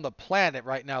on the planet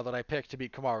right now that I pick to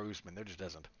beat Kamaru Usman. There just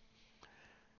isn't.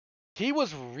 He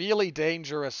was really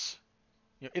dangerous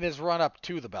in his run-up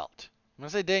to the belt. When I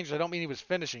say dangerous, I don't mean he was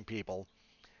finishing people.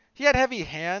 He had heavy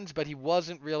hands, but he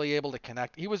wasn't really able to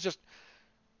connect. He was just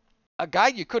a guy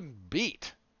you couldn't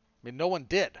beat. I mean, no one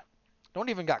did. No one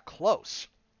even got close.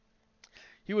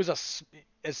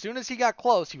 As soon as he got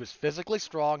close, he was physically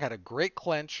strong, had a great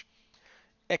clinch,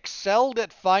 excelled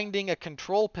at finding a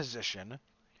control position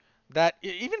that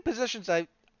even positions I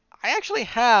actually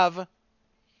have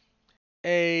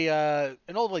an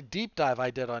old deep dive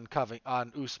I did on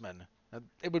Usman.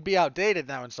 It would be outdated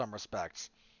now in some respects.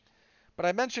 But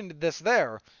I mentioned this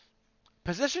there.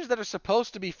 Positions that are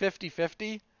supposed to be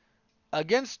 50-50,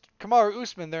 against Kamaru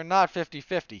Usman, they're not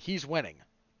 50-50. He's winning.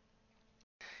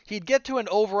 He'd get to an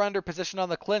over-under position on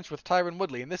the clinch with Tyron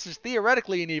Woodley, and this is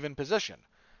theoretically an even position.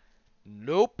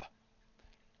 Nope.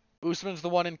 Usman's the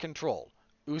one in control.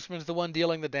 Usman's the one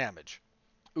dealing the damage.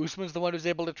 Usman's the one who's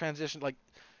able to transition.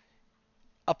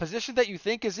 A position that you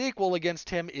think is equal against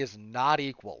him is not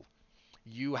equal.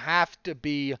 You have to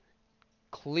be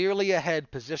clearly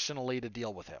ahead positionally to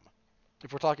deal with him.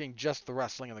 If we're talking just the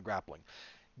wrestling and the grappling.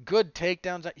 Good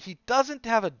takedowns. He doesn't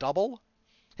have a double.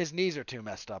 His knees are too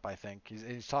messed up, I think.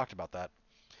 He's talked about that.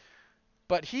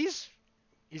 But he's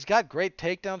got great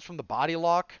takedowns from the body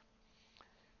lock.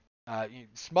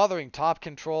 Smothering top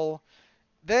control.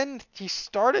 Then he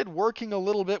started working a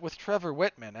little bit with Trevor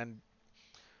Whitman, and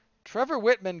Trevor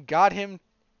Whitman got him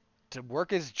to work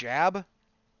his jab,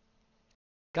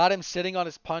 got him sitting on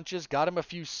his punches, got him a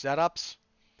few setups,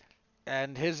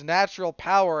 and his natural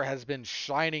power has been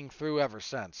shining through ever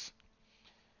since.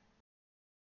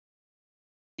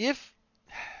 This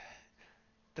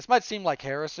might seem like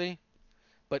heresy,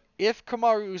 but if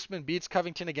Kamaru Usman beats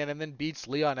Covington again and then beats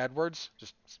Leon Edwards,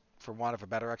 just for want of a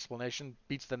better explanation,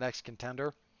 beats the next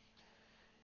contender,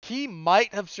 he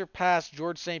might have surpassed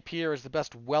George St. Pierre as the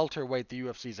best welterweight the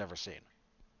UFC's ever seen.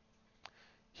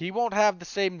 He won't have the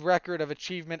same record of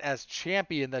achievement as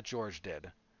champion that George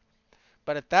did,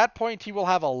 but at that point he will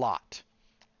have a lot.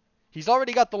 He's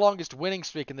already got the longest winning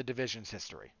streak in the division's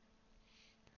history.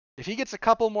 If he gets a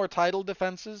couple more title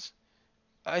defenses,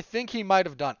 I think he might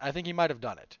have done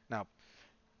it. Now,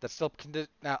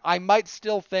 I might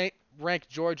still rank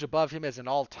George above him as an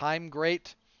all-time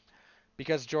great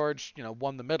because George,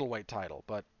 won the middleweight title.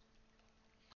 But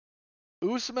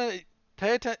Kamaru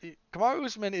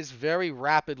Usman is very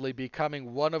rapidly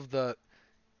becoming one of the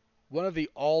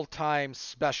all-time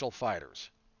special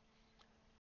fighters.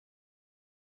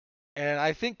 And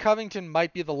I think Covington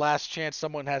might be the last chance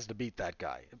someone has to beat that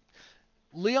guy.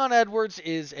 Leon Edwards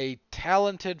is a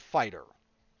talented fighter.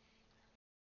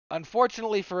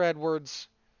 Unfortunately for Edwards,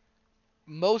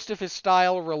 most of his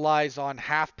style relies on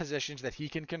half positions that he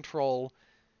can control,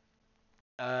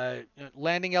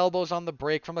 landing elbows on the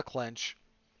break from a clinch,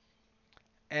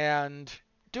 and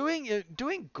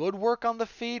doing good work on the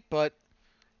feet, but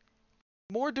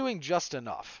more doing just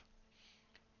enough.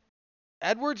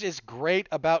 Edwards is great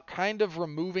about kind of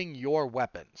removing your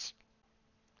weapons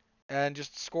and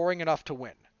just scoring enough to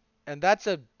win. And that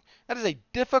is a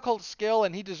difficult skill,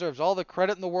 and he deserves all the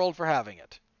credit in the world for having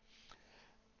it.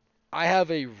 I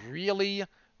have a really,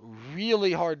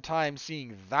 really hard time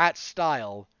seeing that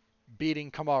style beating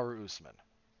Kamaru Usman.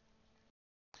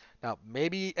 Now,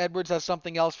 maybe Edwards has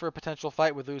something else for a potential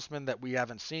fight with Usman that we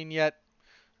haven't seen yet.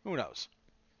 Who knows?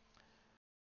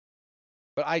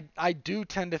 But I do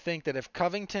tend to think that if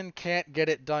Covington can't get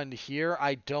it done here,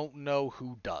 I don't know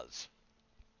who does.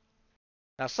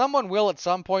 Now, someone will at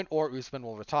some point, or Usman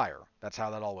will retire. That's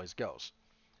how that always goes.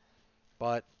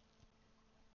 But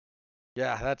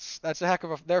yeah, that's a heck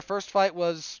of a... Their first fight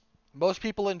was... Most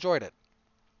people enjoyed it.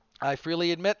 I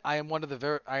freely admit I am one of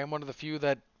the few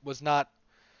that was not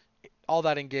all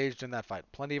that engaged in that fight.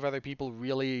 Plenty of other people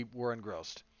really were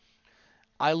engrossed.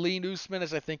 I lean Usman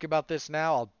as I think about this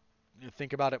now. I'll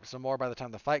think about it some more by the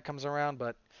time the fight comes around,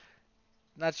 but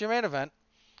that's your main event.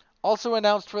 Also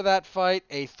announced for that fight,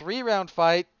 a 3-round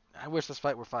fight. I wish this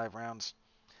fight were 5 rounds.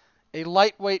 A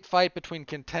lightweight fight between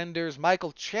contenders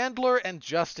Michael Chandler and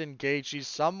Justin Gaethje.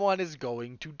 Someone is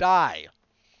going to die.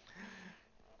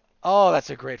 Oh, that's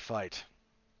a great fight.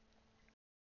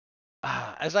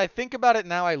 As I think about it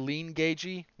now, I lean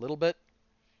Gaethje a little bit.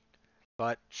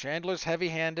 But Chandler's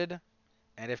heavy-handed.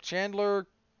 And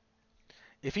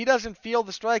if he doesn't feel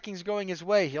the striking's going his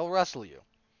way, he'll wrestle you.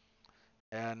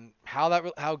 And how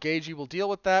Gaethje will deal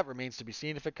with that remains to be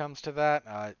seen if it comes to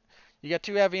that. You got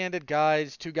 2 heavy-handed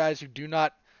guys, 2 guys who do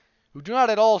not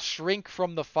at all shrink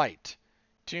from the fight.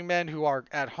 2 men who are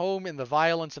at home in the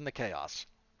violence and the chaos.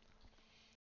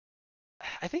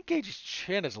 I think Gage's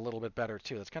chin is a little bit better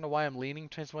too. That's kind of why I'm leaning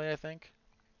his way, I think.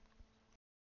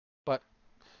 But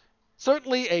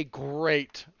certainly a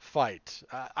great fight.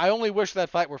 I only wish that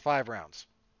fight were 5 rounds.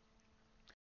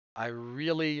 I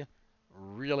really,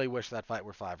 really wish that fight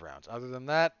were 5 rounds. Other than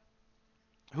that,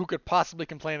 who could possibly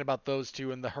complain about those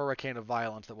 2 and the hurricane of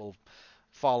violence that will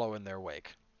follow in their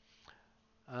wake?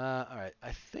 Alright,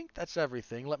 I think that's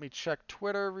everything. Let me check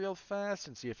Twitter real fast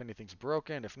and see if anything's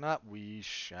broken. If not, we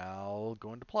shall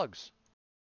go into plugs.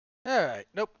 Alright,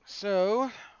 nope. So,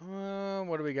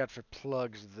 what do we got for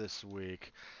plugs this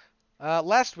week?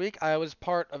 Last week, I was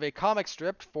part of a comic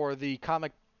strip for the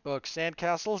comic book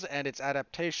Sandcastles and its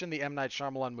adaptation, the M. Night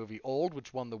Shyamalan movie Old,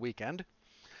 which won the weekend.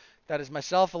 That is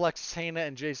myself, Alexis Haina,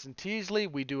 and Jason Teasley.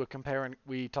 We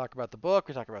talk about the book,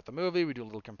 we talk about the movie, we do a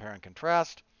little compare and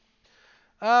contrast.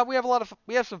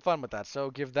 We have some fun with that,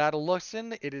 so give that a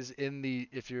listen. It is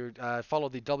if you follow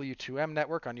the W2M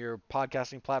network on your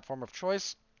podcasting platform of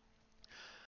choice,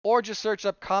 or just search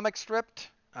up Comic Stripped.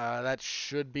 That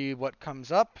should be what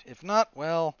comes up. If not,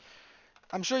 well,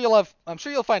 I'm sure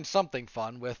you'll find something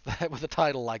fun with with a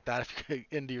title like that if you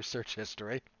go into your search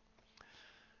history.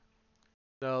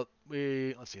 So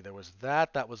let's see, there was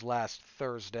that. That was last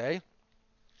Thursday.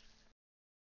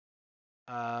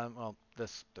 Well,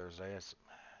 this Thursday is.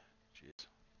 Jeez.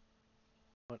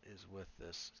 What is with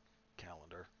this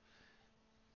calendar?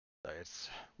 It's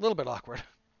a little bit awkward.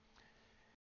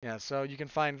 Yeah, so you can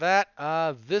find that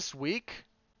this week.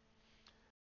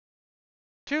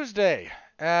 Tuesday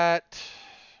at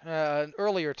an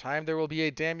earlier time, there will be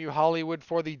a Damn You Hollywood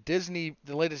for the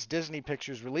latest Disney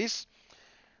Pictures release.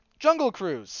 Jungle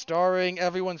Cruise, starring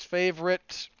everyone's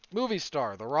favorite movie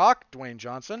star, The Rock, Dwayne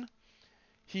Johnson.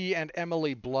 He and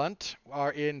Emily Blunt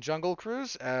are in Jungle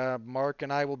Cruise. Mark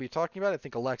and I will be talking about it. I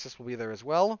think Alexis will be there as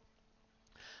well.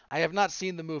 I have not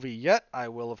seen the movie yet. I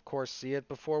will, of course, see it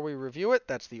before we review it.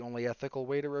 That's the only ethical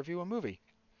way to review a movie,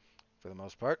 for the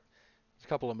most part. There's a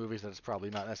couple of movies that it's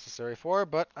probably not necessary for,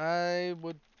 but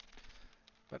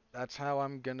that's how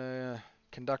I'm going to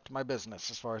conduct my business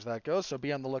as far as that goes. So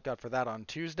be on the lookout for that on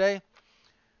Tuesday.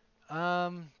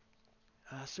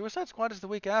 Suicide Squad is the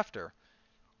week after.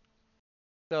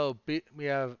 So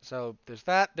there's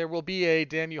that. There will be a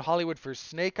Damn You Hollywood for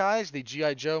Snake Eyes, the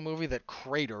G.I. Joe movie that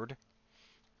cratered.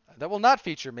 That will not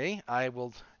feature me. I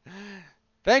will,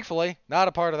 thankfully, not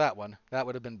a part of that one. That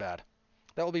would have been bad.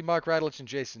 That will be Mark Radlich and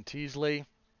Jason Teasley.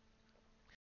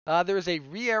 There is a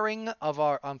re-airing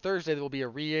on Thursday. There will be a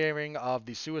re-airing of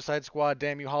the Suicide Squad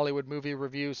Damn You Hollywood movie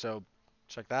review. So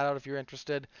check that out if you're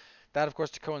interested. That, of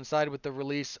course, to coincide with the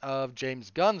release of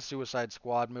James Gunn's Suicide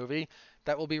Squad movie.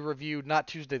 That will be reviewed not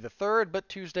Tuesday the 3rd, but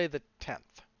Tuesday the 10th.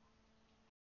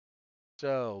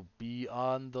 So be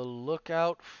on the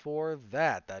lookout for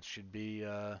that. That should be...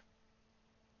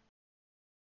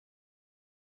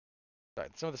 Sorry,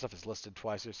 some of the stuff is listed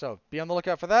twice here. So be on the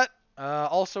lookout for that.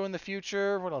 Also in the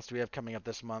future, what else do we have coming up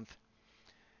this month?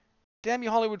 Damn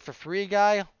You Hollywood for Free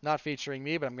Guy, not featuring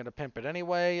me, but I'm going to pimp it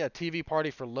anyway. A TV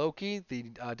party for Loki, the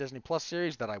Disney Plus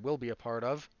series that I will be a part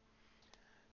of.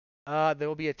 There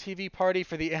will be a TV party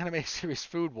for the anime series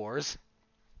Food Wars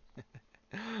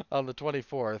on the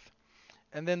 24th.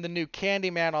 And then the new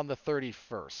Candyman on the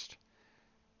 31st.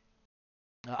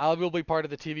 I will be part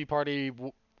of the TV party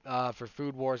for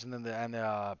Food Wars and then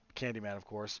the Candyman, of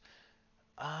course.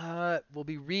 We'll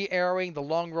be re-airing the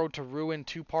Long Road to Ruin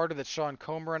 2-parter that Sean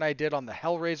Comer and I did on the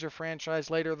Hellraiser franchise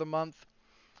later the month.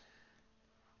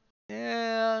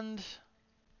 And...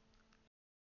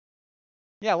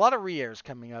 yeah, a lot of re-airs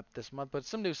coming up this month, but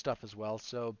some new stuff as well,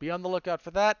 so be on the lookout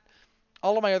for that.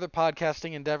 All of my other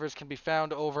podcasting endeavors can be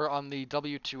found over on the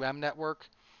W2M network,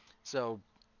 so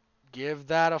give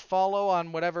that a follow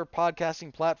on whatever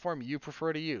podcasting platform you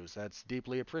prefer to use. That's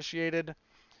deeply appreciated.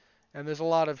 And there's a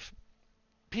lot of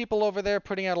people over there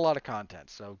putting out a lot of content.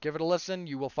 So give it a listen.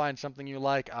 You will find something you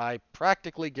like. I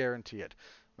practically guarantee it.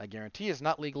 My guarantee is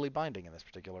not legally binding in this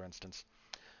particular instance.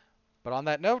 But on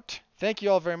that note, thank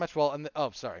you all very much. Well,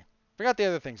 oh, sorry. Forgot the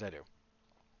other things I do.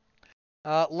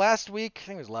 Last week, I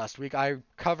think it was last week, I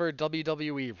covered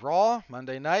WWE Raw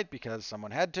Monday night because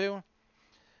someone had to.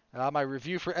 My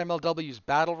review for MLW's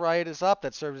Battle Riot is up.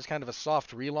 That served as kind of a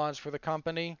soft relaunch for the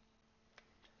company.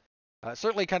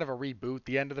 Certainly kind of a reboot.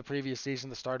 The end of the previous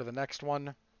season, the start of the next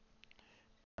one.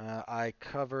 I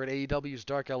covered AEW's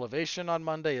Dark Elevation on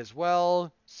Monday as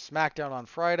well. SmackDown on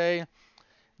Friday.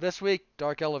 This week,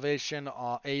 Dark Elevation,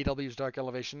 AEW's Dark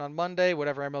Elevation on Monday.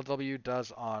 Whatever MLW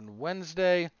does on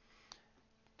Wednesday.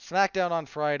 SmackDown on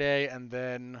Friday, and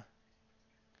then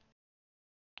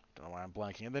don't know why I'm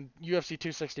blanking. And then UFC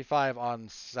 265 on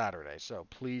Saturday. So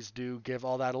please do give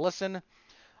all that a listen.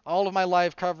 All of my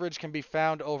live coverage can be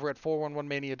found over at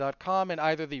 411mania.com in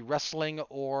either the wrestling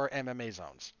or MMA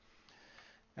zones.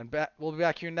 And we'll be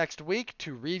back here next week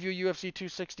to review UFC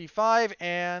 265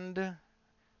 and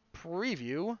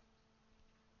preview.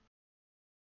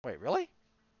 Wait, really?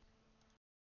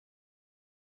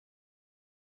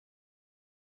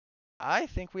 I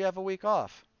think we have a week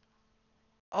off.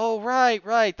 Oh,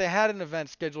 right. They had an event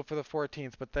scheduled for the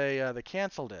 14th, but they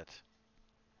canceled it.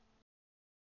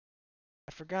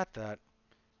 I forgot that.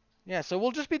 Yeah, so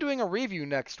we'll just be doing a review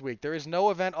next week. There is no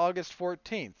event August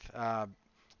 14th.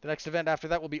 The next event after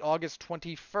that will be August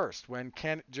 21st, when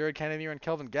Jared Cannonier and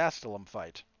Kelvin Gastelum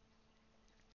fight.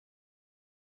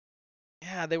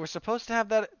 Yeah, they were supposed to have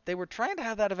that. They were trying to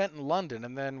have that event in London,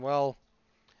 and then, well,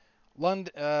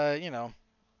 London,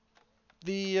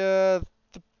 the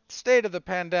state of the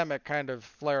pandemic kind of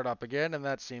flared up again, and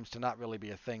that seems to not really be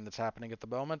a thing that's happening at the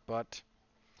moment. But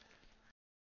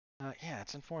yeah,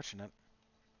 it's unfortunate.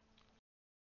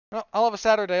 Well, I'll have a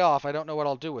Saturday off. I don't know what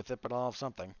I'll do with it, but I'll have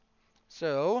something.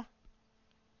 So,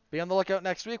 be on the lookout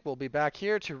next week. We'll be back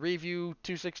here to review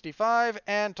 265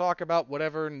 and talk about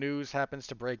whatever news happens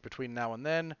to break between now and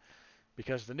then,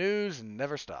 because the news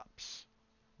never stops.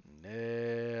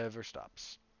 Never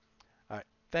stops. All right.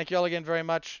 Thank you all again very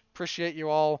much. Appreciate you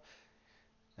all.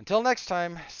 Until next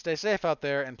time, stay safe out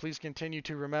there, and please continue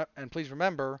to please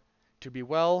remember to be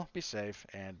well, be safe,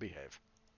 and behave.